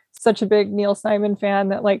I'm such a big Neil Simon fan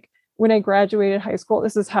that, like, when I graduated high school,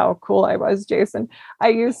 this is how cool I was, Jason. I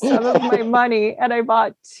used some of my money and I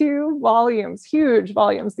bought 2 volumes, huge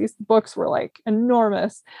volumes. These books were like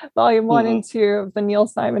enormous. Volume 1 and 2 of the Neil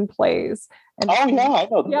Simon plays. And I know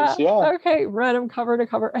those. Yeah. Okay. Read them cover to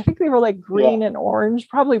cover. I think they were like green and orange,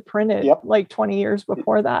 probably printed like 20 years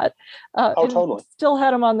before that. Totally. Still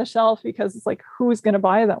had them on the shelf because it's like, who's going to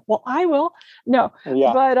buy them? Well, I will. No.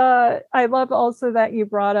 Yeah. But I love also that you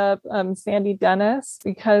brought up Sandy Dennis,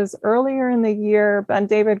 because earlier in the year, Ben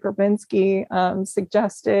David Grabinski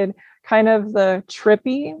suggested kind of the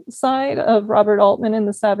trippy side of Robert Altman in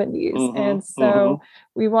the 70s. And so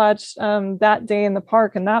we watched That Day in the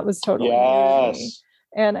Park, and that was totally new to me.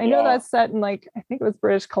 And I know that's set in, like, I think it was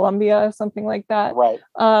British Columbia, something like that, right?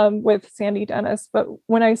 With Sandy Dennis. But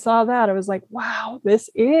when I saw that, I was like, wow, this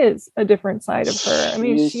is a different side of her. I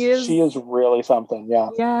mean, she is really something. Yeah.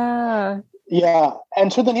 Yeah. Yeah.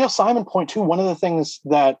 And to the Neil Simon point too, one of the things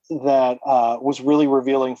that was really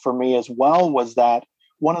revealing for me as well was that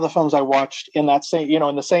one of the films I watched in that same,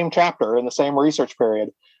 in the same chapter, in the same research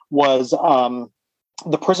period, was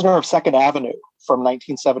The Prisoner of Second Avenue from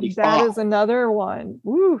 1975. That is another one.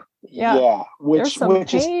 Woo. Yeah. There's some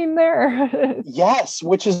pain there. Yes,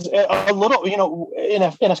 which is a little, in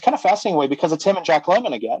a kind of fascinating way, because it's him and Jack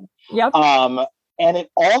Lemmon again. Yep. And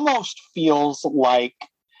it almost feels like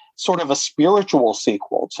sort of a spiritual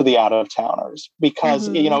sequel to The Out-of-Towners, because,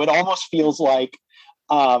 it almost feels like,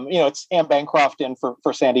 it's Anne Bancroft in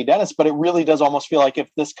for Sandy Dennis, but it really does almost feel like if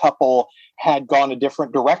this couple had gone a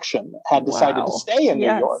different direction, had decided to stay in New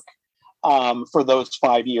York for those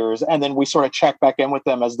 5 years, and then we sort of check back in with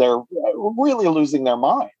them as they're really losing their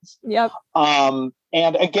minds. Yep. And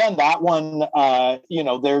again, that one,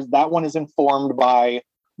 that one is informed by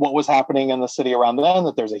what was happening in the city around then,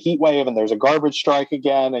 that there's a heat wave and there's a garbage strike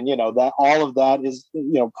again. And, that all of that is,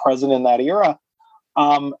 present in that era.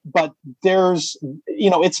 But there's,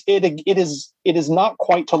 it is not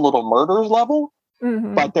quite to Little Murders level,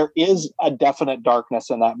 but there is a definite darkness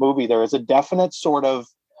in that movie. There is a definite sort of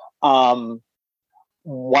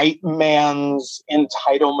white man's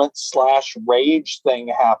entitlement / rage thing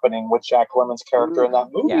happening with Jack Lemmon's character in that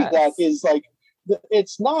movie. That is like,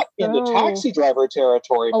 it's not in the Taxi Driver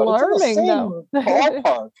territory, but alarming, it's in the same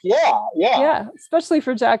ballpark. Yeah. Especially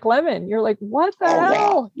for Jack Lemmon. You're like, what the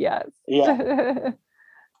hell? Yeah. Yes.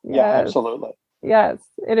 Yeah, absolutely. Yes.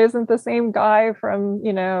 It isn't the same guy from,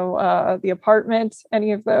 The Apartment,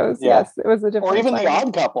 any of those. Yeah. Yes. It was a different. Or even The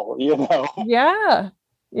Odd Couple, Yeah.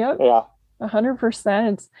 Yep. Yeah.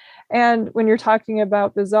 100%. And when you're talking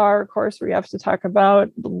about bizarre, of course, we have to talk about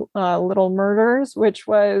Little Murders, which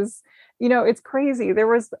was, it's crazy. There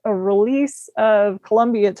was a release of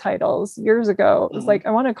Columbia titles years ago. It was like,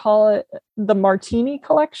 I want to call it the Martini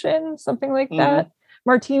Collection, something like that.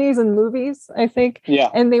 Martinis and movies, I think. Yeah.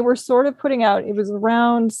 And they were sort of putting out, it was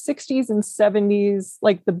around 60s and 70s,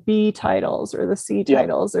 like the B titles or the C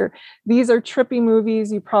titles, or these are trippy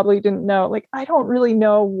movies you probably didn't know. Like, I don't really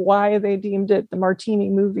know why they deemed it the Martini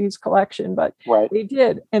Movies Collection, but they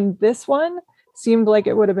did. And this one seemed like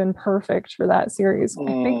it would have been perfect for that series. I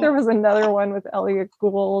think there was another one with Elliot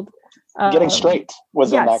Gould. Getting Straight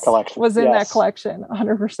was in that collection. Was in that collection,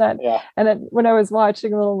 100%. Yeah. And then when I was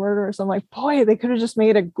watching Little Murders, I'm like, boy, they could have just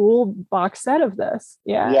made a Gould box set of this.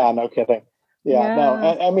 Yeah. Yeah, no kidding. Yeah. No,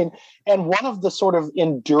 I mean, and one of the sort of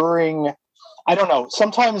enduring, I don't know,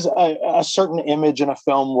 sometimes a certain image in a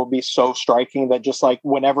film will be so striking that just like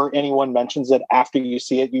whenever anyone mentions it after you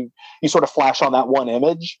see it, you sort of flash on that one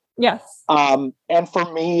image. Yes. And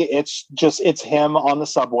for me, it's him on the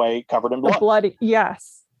subway covered in blood. Bloody,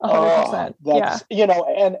 yes. 100%. That's,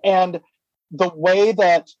 and the way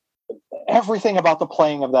that everything about the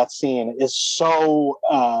playing of that scene is so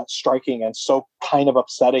striking and so kind of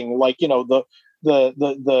upsetting. Like, the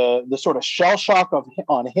sort of shell shock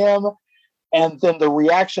on him, and then the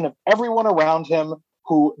reaction of everyone around him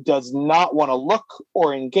who does not want to look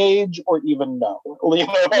or engage or even know. You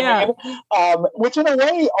know what I mean? Which in a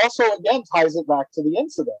way also again ties it back to the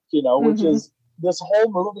incident. Which is this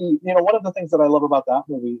whole movie. One of the things that I love about that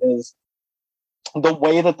movie is the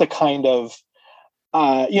way that the kind of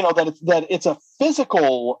that it's a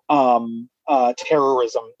physical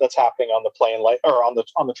terrorism that's happening on the plane, like, or on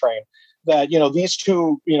the train. That, you know, these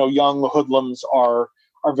two, you know, young hoodlums are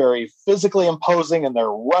very physically imposing, and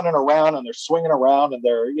they're running around and they're swinging around, and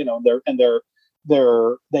they're, you know,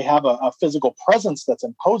 they have a physical presence that's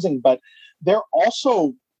imposing, but they're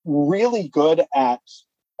also really good at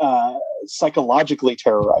psychologically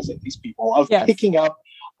terrorizing these people, of picking up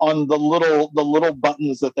on the little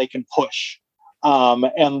buttons that they can push,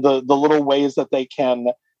 and the little ways that they can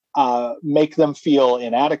make them feel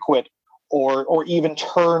inadequate, or even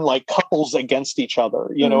turn like couples against each other.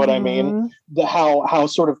 You know what I mean? How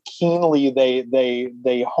sort of keenly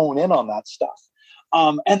they hone in on that stuff.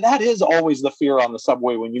 And that is always the fear on the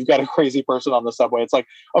subway when you've got a crazy person on the subway. It's like,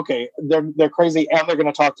 okay, they're crazy, and they're going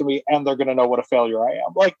to talk to me, and they're going to know what a failure I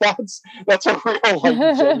am. Like, that's a real,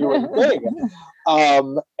 like, genuine thing.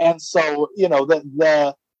 And so, you know,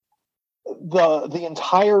 the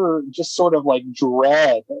entire just sort of like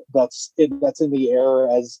dread that's in the air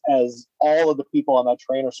as all of the people on that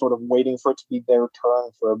train are sort of waiting for it to be their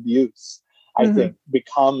turn for abuse, I think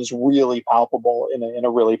becomes really palpable in a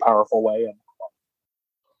really powerful way.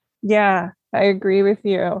 Yeah, I agree with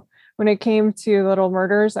you. When it came to Little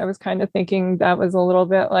Murders, I was kind of thinking that was a little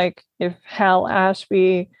bit like if Hal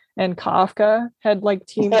Ashby and Kafka had like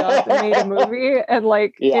teamed up and made a movie, and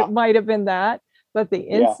like it might have been that. But the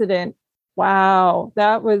incident, wow,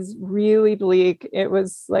 that was really bleak. It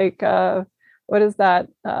was like what is that?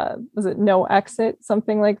 Was it No Exit?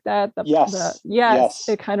 Something like that. Yes.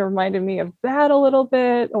 It kind of reminded me of that a little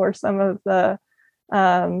bit, or some of the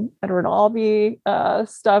Edward Albee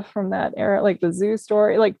stuff from that era, like the Zoo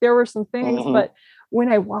Story. Like, there were some things, but when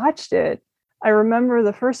I watched it, I remember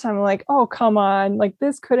the first time, I'm like, oh, come on, like,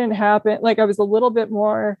 this couldn't happen. Like, I was a little bit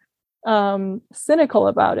more cynical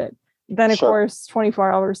about it. Then, of course,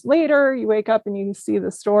 24 hours later, you wake up and you see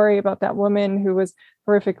the story about that woman who was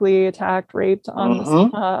horrifically attacked, raped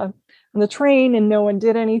on the train, and no one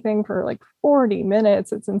did anything for like 40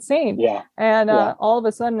 minutes. It's insane. And all of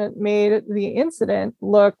a sudden it made the incident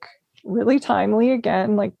look really timely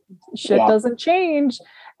again. Like, shit doesn't change.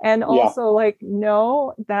 And also like,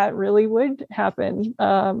 no, that really would happen,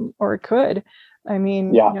 or it could. I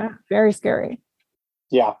mean, very scary.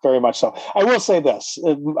 Yeah, very much so. I will say this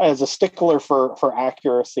as a stickler for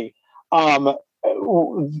accuracy. You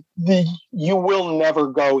will never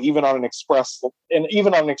go even on an express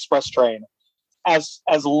train as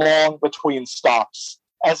long between stops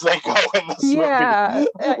as they go in this movie. Like,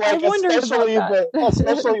 I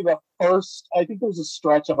especially the first, I think there's a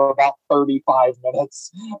stretch of about 35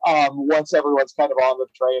 minutes once everyone's kind of on the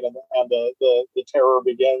train and the terror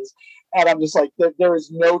begins. And I'm just like, there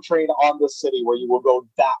is no train on the city where you will go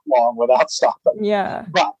that long without stopping.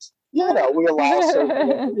 But we allow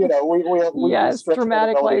certain, we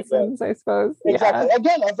dramatic license, I suppose. Exactly.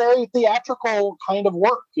 Again, a very theatrical kind of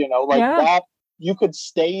work, that you could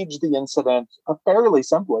stage the incident fairly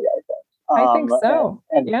simply, I think. I think so.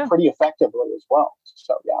 And pretty effectively as well.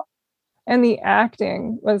 So, And the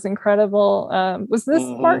acting was incredible. Was this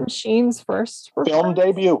Martin Sheen's first film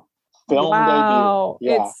debut? Wow.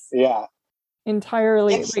 Debut. It's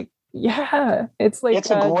entirely it's like it's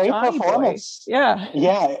a great Johnny performance.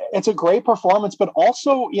 Boy. It's a great performance, but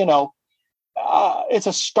also, it's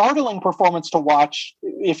a startling performance to watch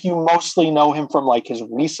if you mostly know him from like his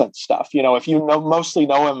recent stuff. If you mostly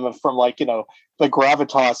know him from like, the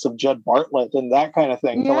gravitas of Jed Bartlett and that kind of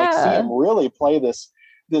thing, to like see him really play this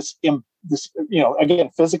again,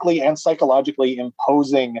 physically and psychologically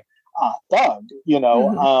imposing thug.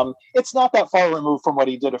 It's not that far removed from what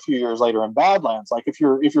he did a few years later in Badlands. Like, if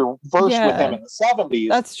you're versed with him in the 70s,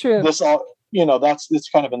 that's true. This all, it's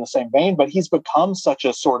kind of in the same vein, but he's become such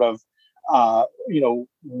a sort of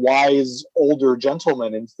wise older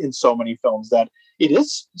gentleman in so many films that it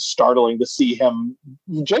is startling to see him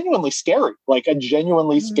genuinely scary, like a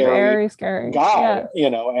genuinely very scary guy,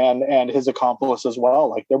 and his accomplice as well.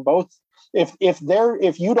 Like, they're both, if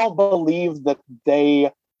you don't believe that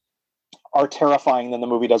they are terrifying, then the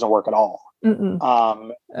movie doesn't work at all. I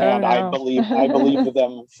believe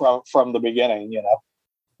them from the beginning,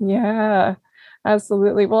 Yeah,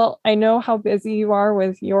 absolutely. Well, I know how busy you are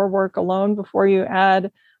with your work alone before you add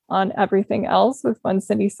on everything else with Fun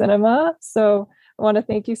City Cinema. So I want to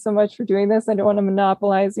thank you so much for doing this. I don't want to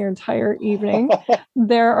monopolize your entire evening.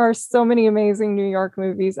 There are so many amazing New York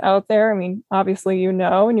movies out there. I mean, obviously,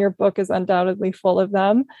 and your book is undoubtedly full of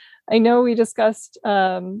them. I know we discussed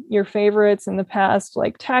your favorites in the past,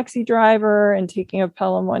 like Taxi Driver and Taking of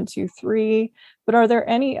Pelham 123. But are there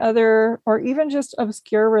any other, or even just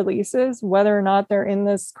obscure releases, whether or not they're in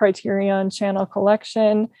this Criterion Channel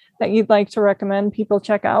collection, that you'd like to recommend people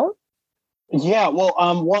check out? Yeah, well,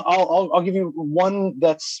 I'll give you one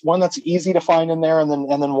that's easy to find in there, and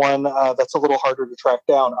then one that's a little harder to track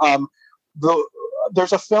down. The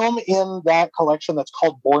There's a film in that collection that's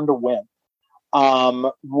called Born to Win,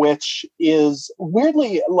 which is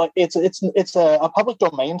weirdly like it's a public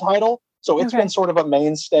domain title, so it's been Okay. sort of a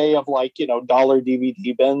mainstay of like dollar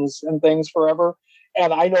DVD bins and things forever.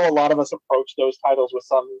 And I know a lot of us approach those titles with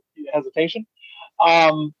some hesitation.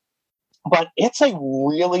 Um, but it's a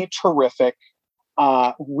really terrific,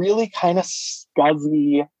 really kind of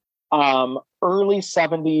scuzzy, early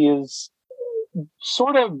 70s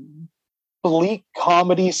sort of bleak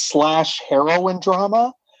comedy slash heroine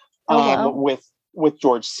drama, Oh, wow. with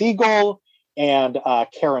George Segal and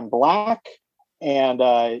Karen Black and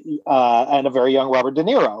a very young Robert De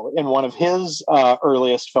Niro in one of his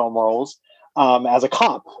earliest film roles as a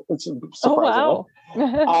cop. It's Oh, surprisingly.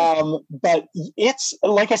 wow. But it's,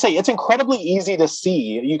 like I say, it's incredibly easy to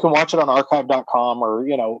see. You can watch it on archive.com or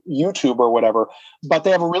YouTube or whatever, but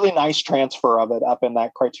they have a really nice transfer of it up in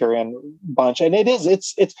that Criterion bunch. And it's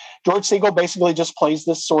George Segal basically just plays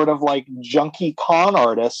this sort of like junkie con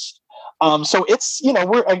artist. So it's,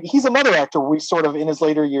 he's another actor we sort of, in his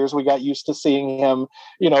later years, we got used to seeing him,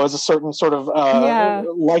 as a certain sort of Yeah.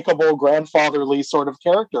 likable grandfatherly sort of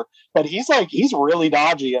character. But he's really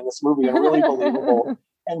dodgy in this movie and really believable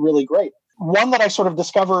and really great. One that I sort of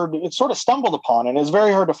discovered, it sort of stumbled upon, and is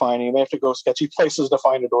very hard to find. You may have to go sketchy places to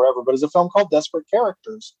find it or whatever, but is a film called Desperate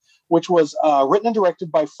Characters, which was written and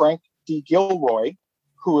directed by Frank D. Gilroy,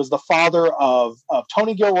 who is the father of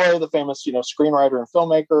Tony Gilroy, the famous, screenwriter and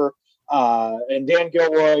filmmaker, and Dan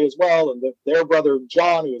Gilroy as well, and their brother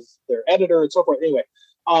John, who is their editor, and so forth. Anyway,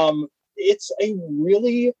 it's a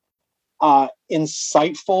really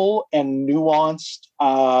insightful and nuanced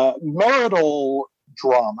marital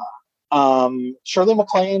drama. Shirley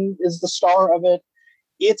MacLaine is the star of it.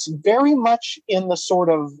 It's very much in the sort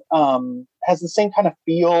of has the same kind of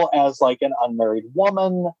feel as like An Unmarried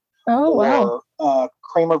Woman, Oh, wow. or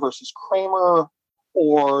Kramer versus Kramer,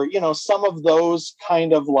 or some of those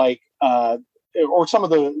kind of like or some of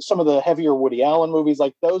the heavier Woody Allen movies,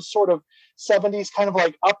 like those sort of 70s kind of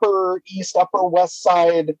like Upper East, Upper West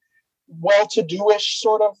Side, well-to-do-ish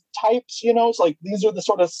sort of types. It's like these are the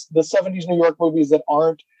sort of the 70s New York movies that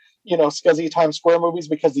aren't scuzzy Times Square movies,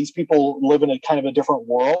 because these people live in a kind of a different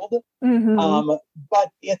world. Hmm. But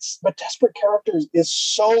Desperate Characters is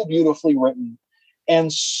so beautifully written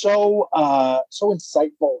and so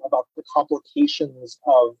insightful about the complications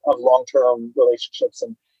of long-term relationships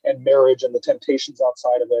and marriage and the temptations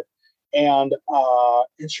outside of it. And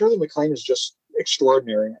Shirley MacLaine is just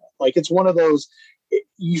extraordinary. Like, it's one of those,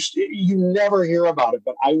 you never hear about it,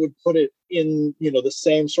 but I would put it in the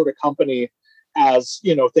same sort of company as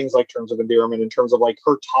things like Terms of Endearment, in terms of like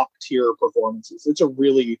her top tier performances. It's a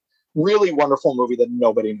really, really wonderful movie that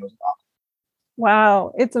nobody knows about.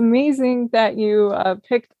 Wow. It's amazing that you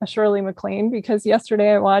picked a Shirley MacLaine, because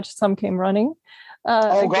yesterday I watched Some Came Running.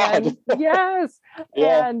 Oh, Again, God. yes.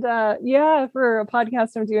 Yeah. And for a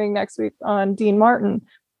podcast I'm doing next week on Dean Martin.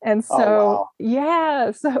 And Oh, so, wow.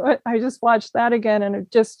 yeah, so I just watched that again, and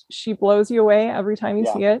she blows you away every time you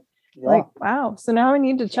Yeah. see it. Yeah. Like, wow. So now I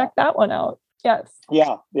need to check that one out. Yes.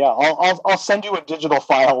 Yeah. I'll send you a digital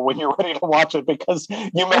file when you're ready to watch it, because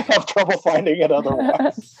you may have trouble finding it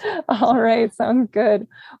otherwise. All right. Sounds good.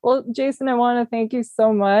 Well, Jason, I want to thank you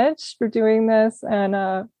so much for doing this. And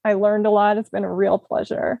I learned a lot. It's been a real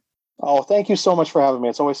pleasure. Oh, thank you so much for having me.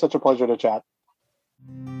 It's always such a pleasure to chat.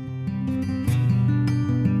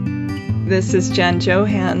 This is Jen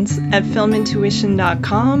Johans at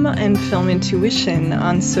filmintuition.com and Film Intuition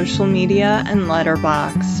on social media and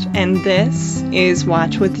Letterboxd. And this is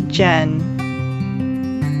Watch with Jen.